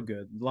looking real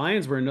good.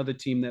 Lions were another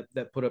team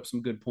that put up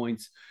some good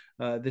points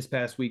this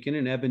past weekend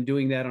and have been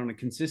doing that on a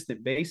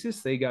consistent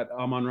basis. They got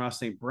Amon-Ra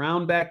St.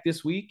 Brown back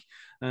this week,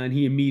 and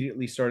he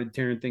immediately started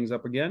tearing things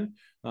up again.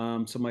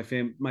 So my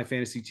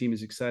fantasy team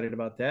is excited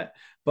about that.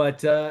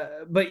 But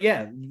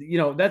yeah,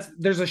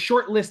 there's a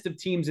short list of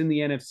teams in the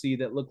NFC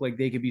that look like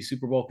they could be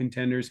Super Bowl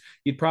contenders.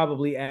 You'd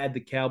probably add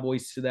the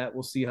Cowboys to that.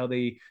 We'll see how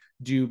they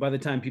do by the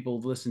time people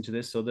listen to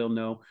this, so they'll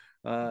know.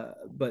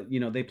 But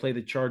they play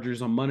the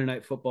Chargers on Monday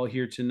Night Football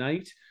here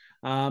tonight.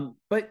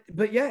 But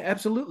yeah,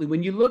 absolutely.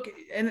 When you look,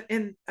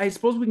 and I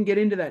suppose we can get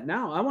into that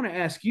now. I want to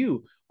ask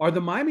you: are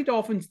the Miami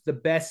Dolphins the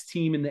best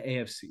team in the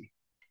AFC?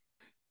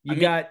 You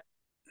got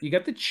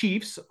the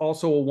Chiefs,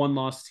 also a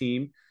one-loss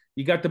team.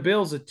 You got the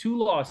Bills, a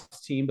two-loss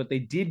team, but they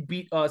did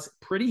beat us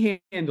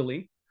pretty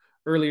handily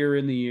earlier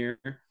in the year.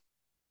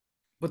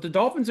 But the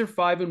Dolphins are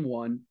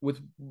 5-1 with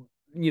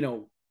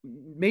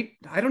maybe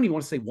I don't even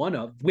want to say one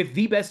of with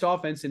the best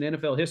offense in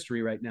NFL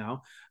history right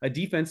now. A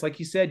defense, like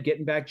you said,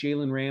 getting back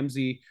Jalen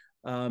Ramsey,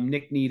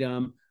 Nick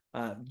Needham,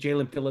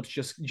 Jalen Phillips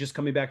just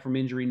coming back from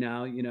injury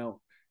now.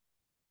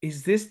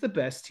 Is this the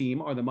best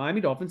team? Are the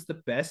Miami Dolphins the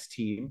best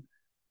team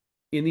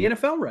in the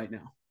NFL right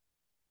now?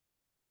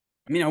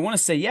 I mean, I want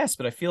to say yes,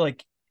 but I feel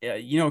like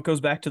it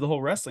goes back to the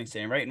whole wrestling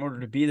saying, right? In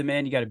order to be the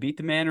man, you got to beat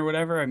the man or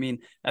whatever. I mean,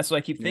 that's what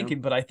I keep thinking.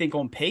 But I think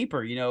on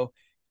paper, you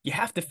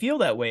have to feel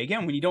that way.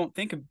 Again, when you don't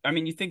think of,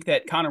 you think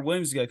that Connor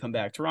Williams is going to come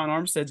back. Teron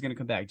Armstead's going to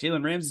come back.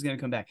 Jalen Ramsey is going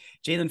to come back.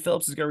 Jalen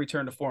Phillips is going to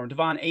return to form.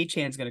 Devon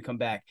Achan's going to come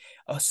back.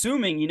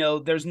 Assuming,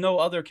 there's no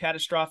other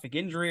catastrophic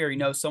injury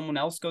or, someone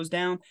else goes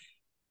down.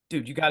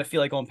 Dude, you got to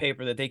feel like on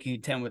paper that they can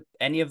contend with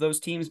any of those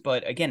teams.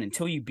 But again,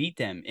 until you beat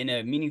them in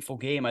a meaningful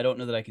game, I don't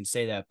know that I can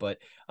say that. But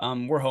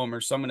we're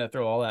homers, so I'm going to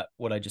throw all that,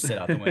 what I just said,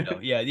 out the window.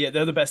 Yeah,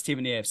 they're the best team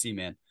in the AFC,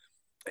 man.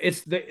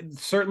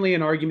 Certainly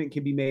an argument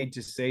can be made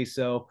to say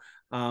so.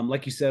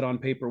 Like you said, on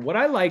paper,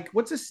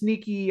 what's a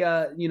sneaky,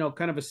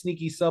 kind of a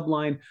sneaky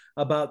subline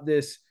about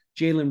this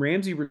Jalen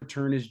Ramsey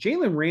return is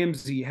Jalen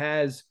Ramsey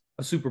has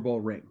a Super Bowl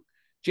ring.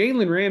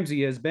 Jalen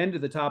Ramsey has been to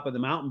the top of the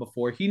mountain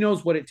before. He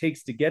knows what it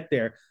takes to get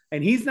there,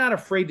 and he's not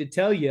afraid to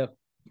tell you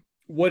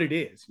what it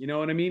is. You know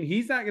what I mean?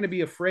 He's not going to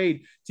be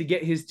afraid to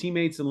get his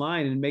teammates in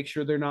line and make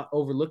sure they're not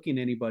overlooking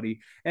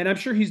anybody. And I'm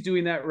sure he's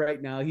doing that right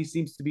now. He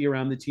seems to be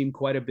around the team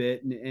quite a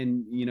bit.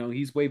 And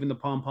he's waving the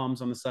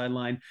pom-poms on the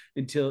sideline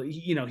until,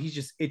 he's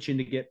just itching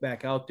to get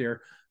back out there,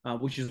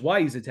 which is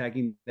why he's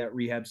attacking that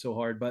rehab so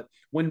hard. But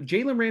when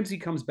Jalen Ramsey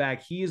comes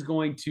back, he is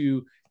going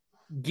to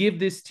give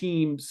this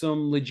team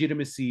some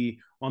legitimacy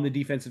on the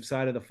defensive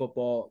side of the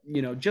football.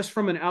 Just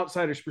from an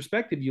outsider's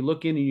perspective, you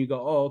look in and you go,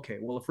 oh, okay,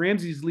 well, if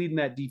Ramsey's leading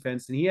that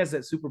defense and he has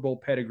that Super Bowl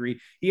pedigree,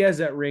 he has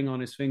that ring on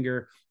his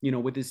finger,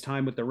 with his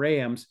time with the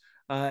Rams,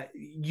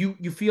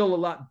 you feel a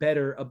lot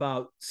better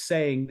about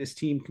saying this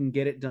team can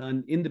get it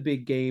done in the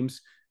big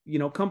games,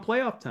 come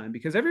playoff time,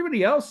 because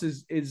everybody else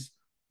is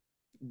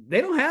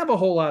they don't have a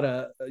whole lot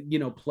of,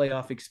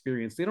 playoff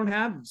experience. They don't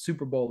have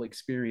Super Bowl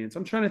experience.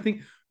 I'm trying to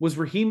think, was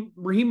Raheem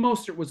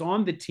Mostert was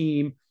on the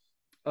team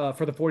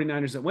for the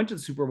 49ers that went to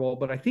the Super Bowl,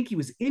 but I think he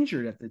was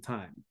injured at the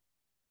time.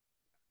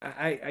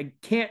 I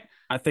can't.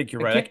 I think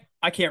you're right.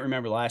 I can't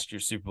remember last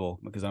year's Super Bowl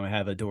because I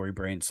have a Dory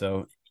brain.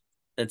 So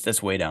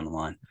that's way down the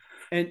line.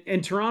 And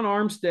Teron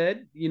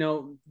Armstead,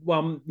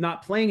 while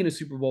not playing in a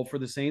Super Bowl for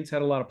the Saints,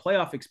 had a lot of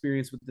playoff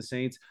experience with the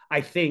Saints.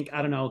 I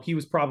don't know, he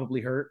was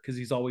probably hurt because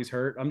he's always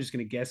hurt. I'm just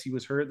going to guess he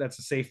was hurt. That's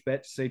a safe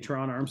bet to say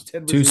Teron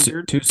Armstead was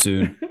injured. Too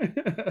soon.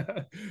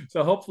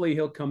 So hopefully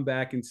he'll come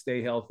back and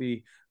stay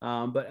healthy.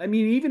 But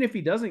even if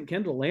he doesn't,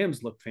 Kendall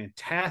Lamb's looked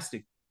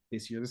fantastic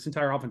this year. This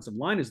entire offensive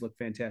line has looked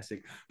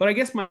fantastic. But I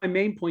guess my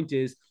main point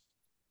is,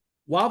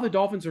 while the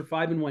Dolphins are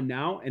 5-1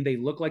 now and they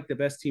look like the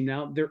best team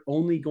now, they're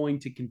only going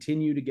to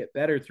continue to get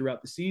better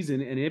throughout the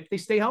season. And if they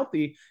stay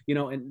healthy,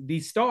 and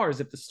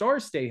if the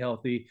stars stay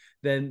healthy,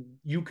 then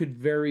you could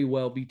very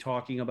well be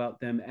talking about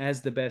them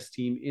as the best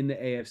team in the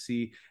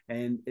AFC.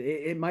 And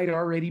it might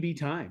already be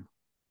time.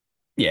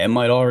 Yeah, it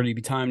might already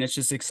be time. And it's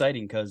just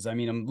exciting because,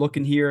 I'm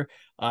looking here.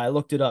 I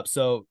looked it up.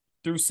 So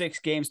through 6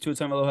 games, Tua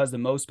Tagovailoa has the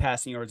most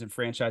passing yards in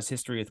franchise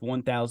history with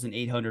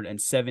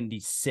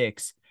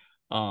 1,876.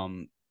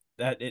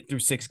 Through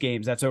 6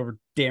 games, that's over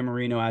Dan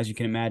Marino, as you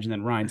can imagine.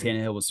 Then Ryan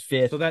Tannehill was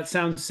 5th. So that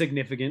sounds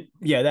significant.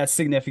 Yeah, that's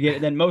significant.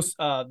 And then most,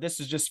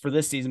 this is just for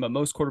this season, but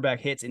most quarterback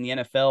hits in the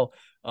NFL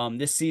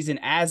this season,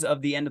 as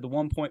of the end of the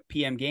 1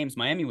 p.m. games,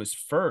 Miami was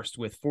first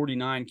with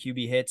 49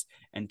 QB hits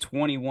and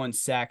 21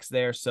 sacks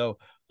there. So,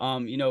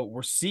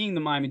 we're seeing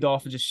the Miami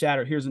Dolphins just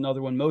shatter. Here's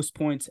another one. Most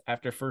points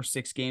after first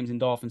 6 games in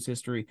Dolphins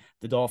history.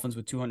 The Dolphins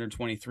with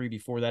 223.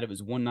 Before that, it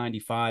was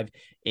 195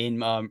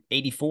 in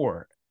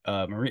 84.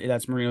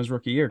 That's Marino's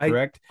rookie year,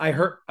 correct? I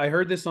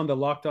heard this on the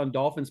Locked On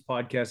Dolphins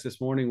podcast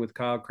this morning with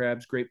Kyle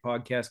Krabs. Great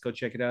podcast. Go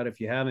check it out if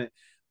you haven't.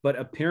 But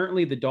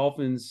apparently the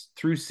Dolphins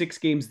through 6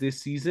 games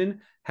this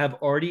season have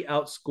already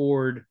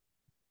outscored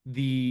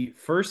the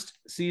first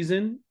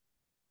season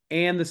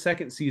and the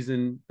second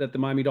season that the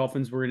Miami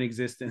Dolphins were in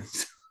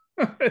existence.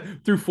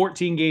 Through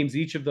 14 games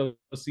each of those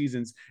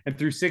seasons, and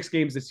through 6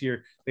 games this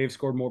year, they've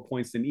scored more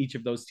points than each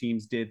of those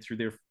teams did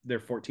through their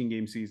 14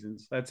 game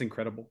seasons. That's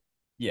incredible.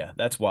 Yeah,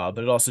 that's wild,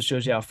 but it also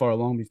shows you how far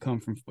along we've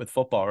come from with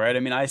football, right? I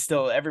mean,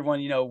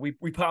 everyone,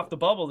 we popped the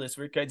bubble this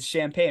week. It's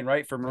champagne,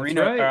 right? For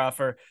Marino, right.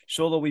 For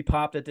Shola, we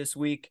popped it this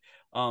week.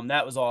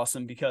 That was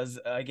awesome because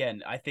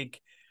again, I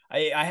think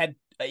I had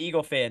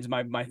Eagle fans.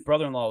 My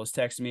brother-in-law was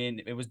texting me,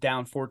 and it was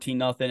down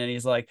 14-0, and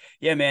he's like,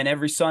 "Yeah, man,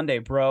 every Sunday,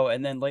 bro."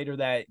 And then later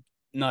that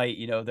night,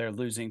 they're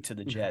losing to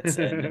the Jets,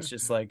 and it's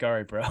just like, all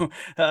right, bro.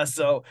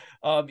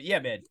 Yeah,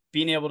 man,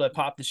 being able to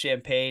pop the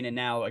champagne, and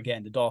now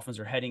again, the Dolphins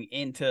are heading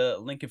into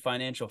Lincoln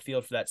Financial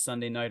Field for that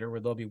Sunday nighter where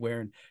they'll be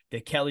wearing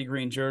the Kelly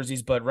green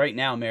jerseys. But right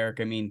now,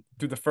 Merrick, I mean,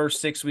 through the first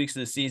 6 weeks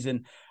of the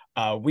season,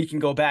 we can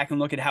go back and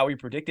look at how we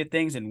predicted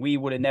things, and we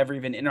would have never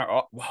even in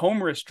our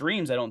homerist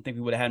dreams, I don't think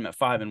we would have had them at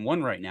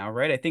 5-1 right now,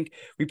 right? I think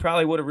we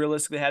probably would have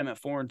realistically had them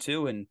at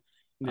 4-2, and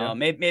yeah.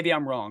 Maybe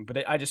I'm wrong,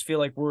 but I just feel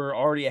like we're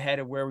already ahead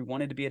of where we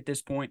wanted to be at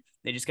this point.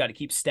 They just got to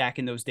keep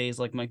stacking those days,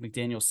 like Mike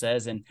McDaniel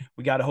says, and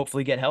we got to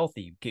hopefully get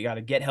healthy. We got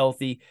to get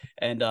healthy,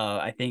 and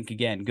I think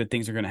again, good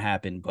things are going to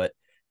happen. But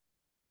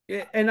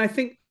and I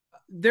think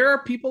there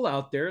are people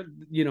out there,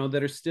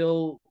 that are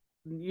still,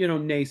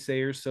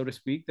 naysayers, so to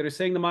speak, that are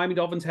saying the Miami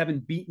Dolphins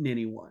haven't beaten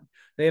anyone.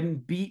 They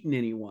haven't beaten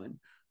anyone.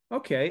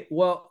 Okay,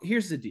 well,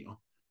 here's the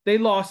deal. They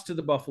lost to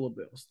the Buffalo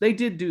Bills. They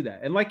did do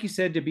that. And like you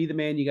said, to be the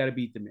man, you got to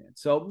beat the man.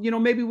 So,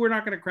 maybe we're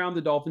not going to crown the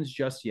Dolphins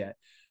just yet.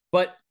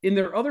 But in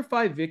their other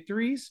 5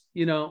 victories,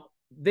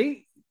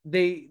 they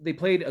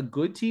played a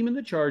good team in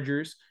the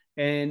Chargers,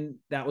 and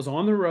that was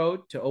on the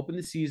road to open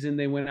the season.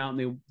 They went out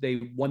and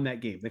they won that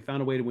game. They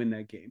found a way to win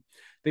that game.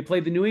 They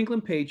played the New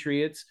England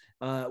Patriots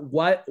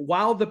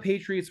while the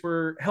Patriots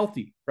were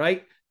healthy,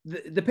 right?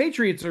 The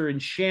Patriots are in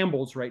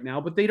shambles right now,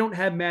 but they don't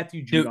have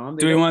Matthew Judon.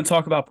 Do we want to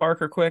talk about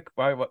Parker quick?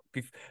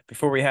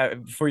 Before you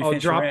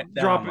finish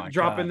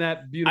dropping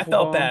that beautiful I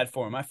felt bomb. bad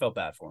for him. I felt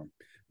bad for him.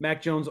 Mac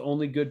Jones'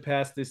 only good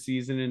pass this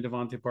season, and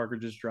Devontae Parker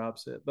just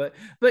drops it. But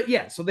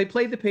yeah, so they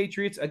played the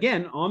Patriots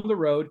again on the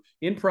road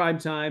in prime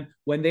time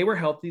when they were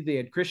healthy. They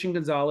had Christian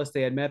Gonzalez,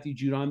 they had Matthew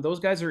Judon.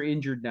 Those guys are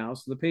injured now,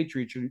 so the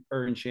Patriots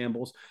are in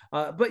shambles.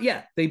 But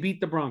yeah, they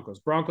beat the Broncos.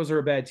 Broncos are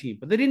a bad team,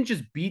 but they didn't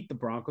just beat the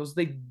Broncos;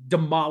 they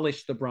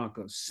demolished the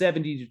Broncos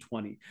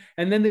 70-20.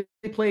 And then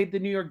they played the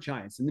New York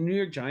Giants, and the New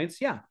York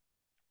Giants, yeah,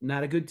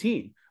 not a good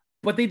team,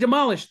 but they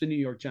demolished the New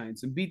York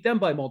Giants and beat them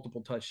by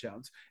multiple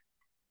touchdowns.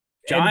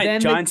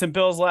 Giants and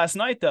Bills last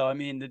night, though. I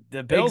mean,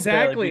 the Bills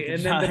exactly,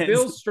 and then the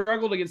Bills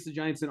struggled against the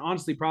Giants, and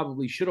honestly,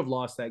 probably should have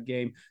lost that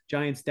game.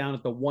 Giants down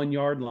at the 1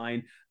 yard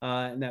line,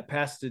 and that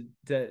pass to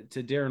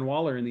Darren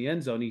Waller in the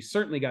end zone. He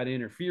certainly got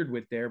interfered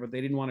with there, but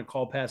they didn't want to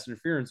call pass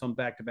interference on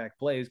back-to-back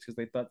plays because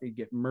they thought they'd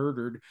get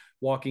murdered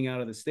walking out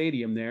of the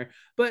stadium there.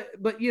 But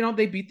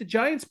they beat the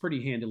Giants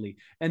pretty handily,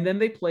 and then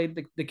they played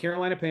the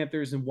Carolina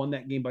Panthers and won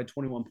that game by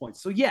 21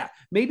 points. So yeah,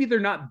 maybe they're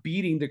not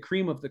beating the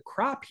cream of the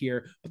crop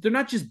here, but they're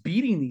not just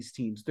beating these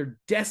teams, they're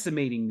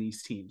decimating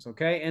these teams.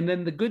 Okay. And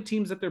then the good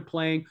teams that they're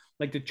playing,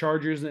 like the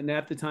Chargers and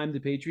at the time the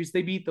Patriots,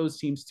 they beat those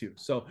teams too.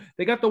 So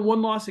they got the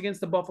 1 loss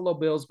against the Buffalo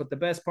Bills, but the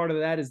best part of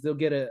that is they'll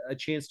get a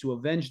chance to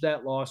avenge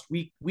that loss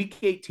week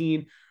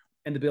 18,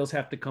 and the Bills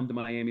have to come to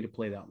Miami to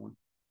play that one.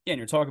 Yeah, and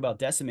you're talking about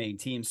decimating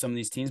teams, some of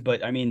these teams,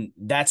 but I mean,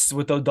 that's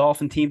what the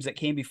Dolphin teams that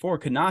came before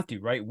could not do,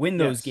 right? Win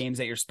those games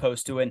that you're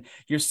supposed to. And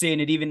you're seeing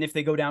it, even if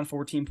they go down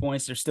 14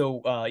 points, they're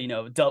still,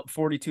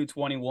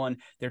 42-21.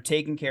 They're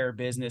taking care of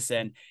business.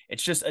 And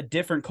it's just a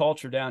different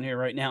culture down here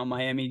right now in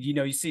Miami.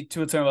 You see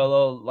Tua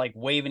Tagovailoa like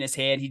waving his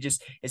hand. He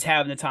just is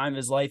having the time of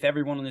his life.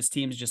 Everyone on this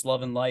team is just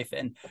loving life.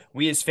 And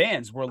we as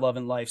fans, we're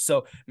loving life.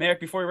 So, Merrick,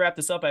 before we wrap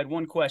this up, I had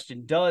one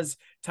question. Does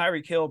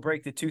Tyreek Hill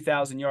break the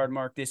 2,000-yard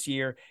mark this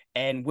year?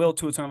 And will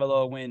Tua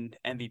Tagovailoa win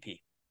MVP?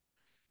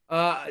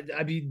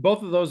 I mean,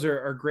 both of those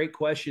are great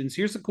questions.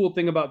 Here's the cool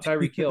thing about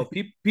Tyreek Hill.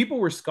 People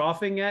were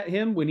scoffing at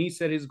him when he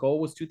said his goal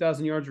was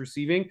 2,000 yards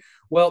receiving.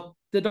 Well,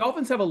 the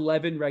Dolphins have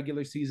 11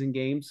 regular season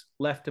games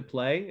left to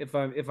play, if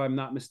I'm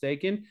not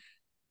mistaken.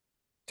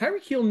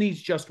 Tyreek Hill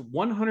needs just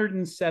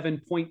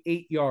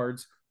 107.8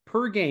 yards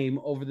per game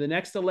over the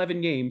next 11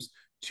 games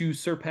to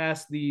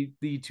surpass the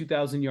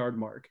 2,000-yard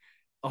mark.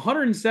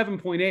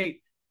 107.8,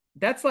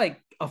 that's like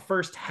a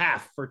first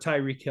half for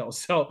Tyreek Hill.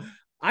 So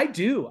I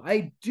do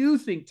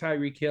think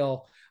Tyreek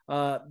Hill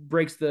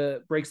breaks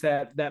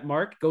that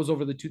mark, goes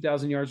over the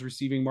 2,000 yards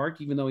receiving mark,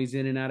 even though he's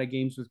in and out of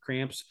games with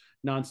cramps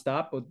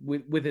nonstop, but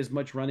with as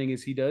much running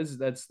as he does.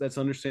 That's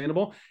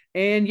understandable.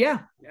 And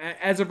yeah,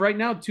 as of right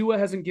now, Tua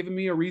hasn't given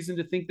me a reason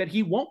to think that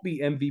he won't be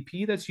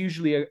MVP. That's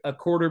usually a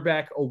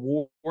quarterback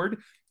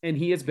award, and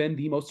he has been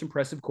the most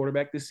impressive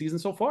quarterback this season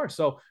so far.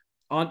 So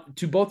On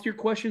to both your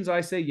questions,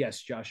 I say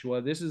yes,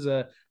 Joshua. This is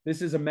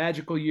a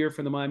magical year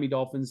for the Miami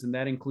Dolphins, and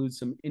that includes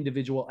some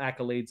individual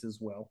accolades as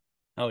well.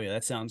 Oh yeah,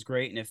 that sounds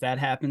great. And if that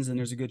happens, then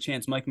there's a good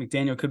chance Mike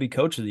McDaniel could be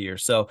coach of the year.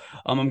 So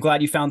I'm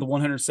glad you found the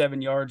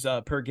 107 yards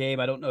per game.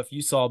 I don't know if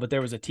you saw, but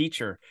there was a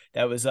teacher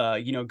that was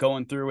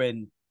going through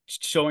and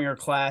showing her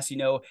class,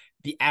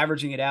 be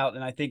averaging it out.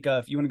 And I think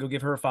if you want to go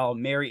give her a follow,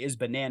 Mary is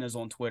Bananas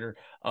on Twitter.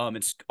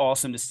 It's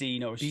awesome to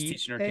see, she's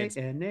teaching her kids.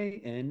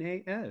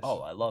 Bananas. Oh,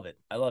 I love it.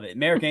 I love it.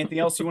 Merrick, anything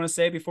else you want to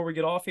say before we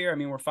get off here? I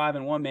mean, we're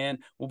 5-1, man.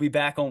 We'll be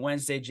back on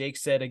Wednesday. Jake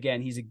said,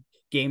 again, he's a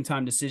game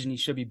time decision. He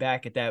should be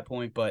back at that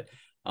point, but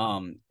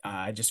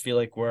I just feel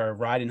like we're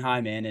riding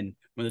high, man. And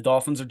when the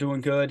Dolphins are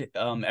doing good,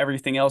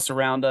 everything else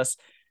around us,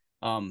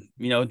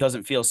 it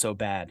doesn't feel so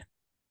bad.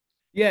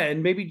 Yeah,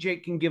 and maybe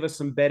Jake can give us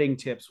some betting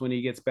tips when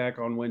he gets back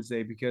on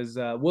Wednesday, because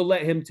we'll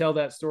let him tell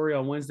that story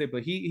on Wednesday.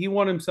 But he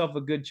won himself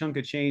a good chunk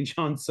of change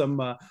on some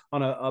on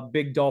a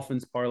big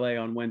Dolphins parlay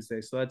on Wednesday,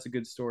 so that's a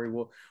good story.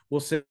 We'll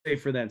save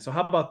for then. So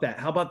how about that?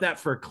 How about that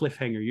for a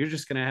cliffhanger? You're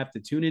just gonna have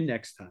to tune in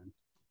next time.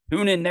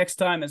 Tune in next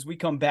time as we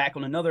come back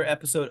on another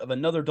episode of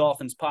another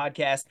Dolphins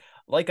podcast.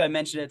 Like I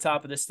mentioned at the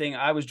top of this thing,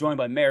 I was joined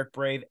by Merrick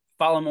Brave.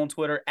 Follow him on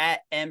Twitter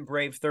at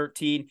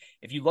mbrave13.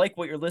 If you like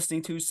what you're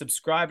listening to,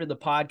 subscribe to the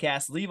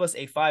podcast. Leave us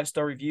a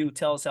 5-star review.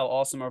 Tell us how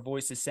awesome our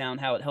voices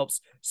sound, how it helps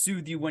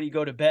soothe you when you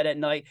go to bed at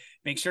night.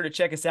 Make sure to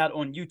check us out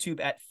on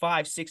YouTube at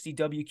 560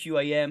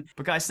 WQAM.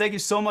 But guys, thank you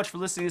so much for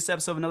listening to this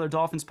episode of another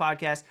Dolphins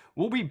podcast.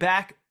 We'll be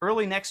back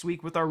early next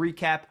week with our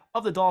recap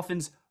of the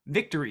Dolphins'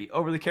 victory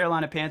over the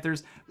Carolina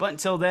Panthers. But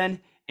until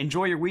then,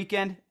 enjoy your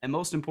weekend, and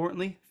most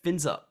importantly,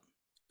 fins up.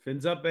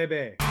 Fins up,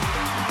 baby.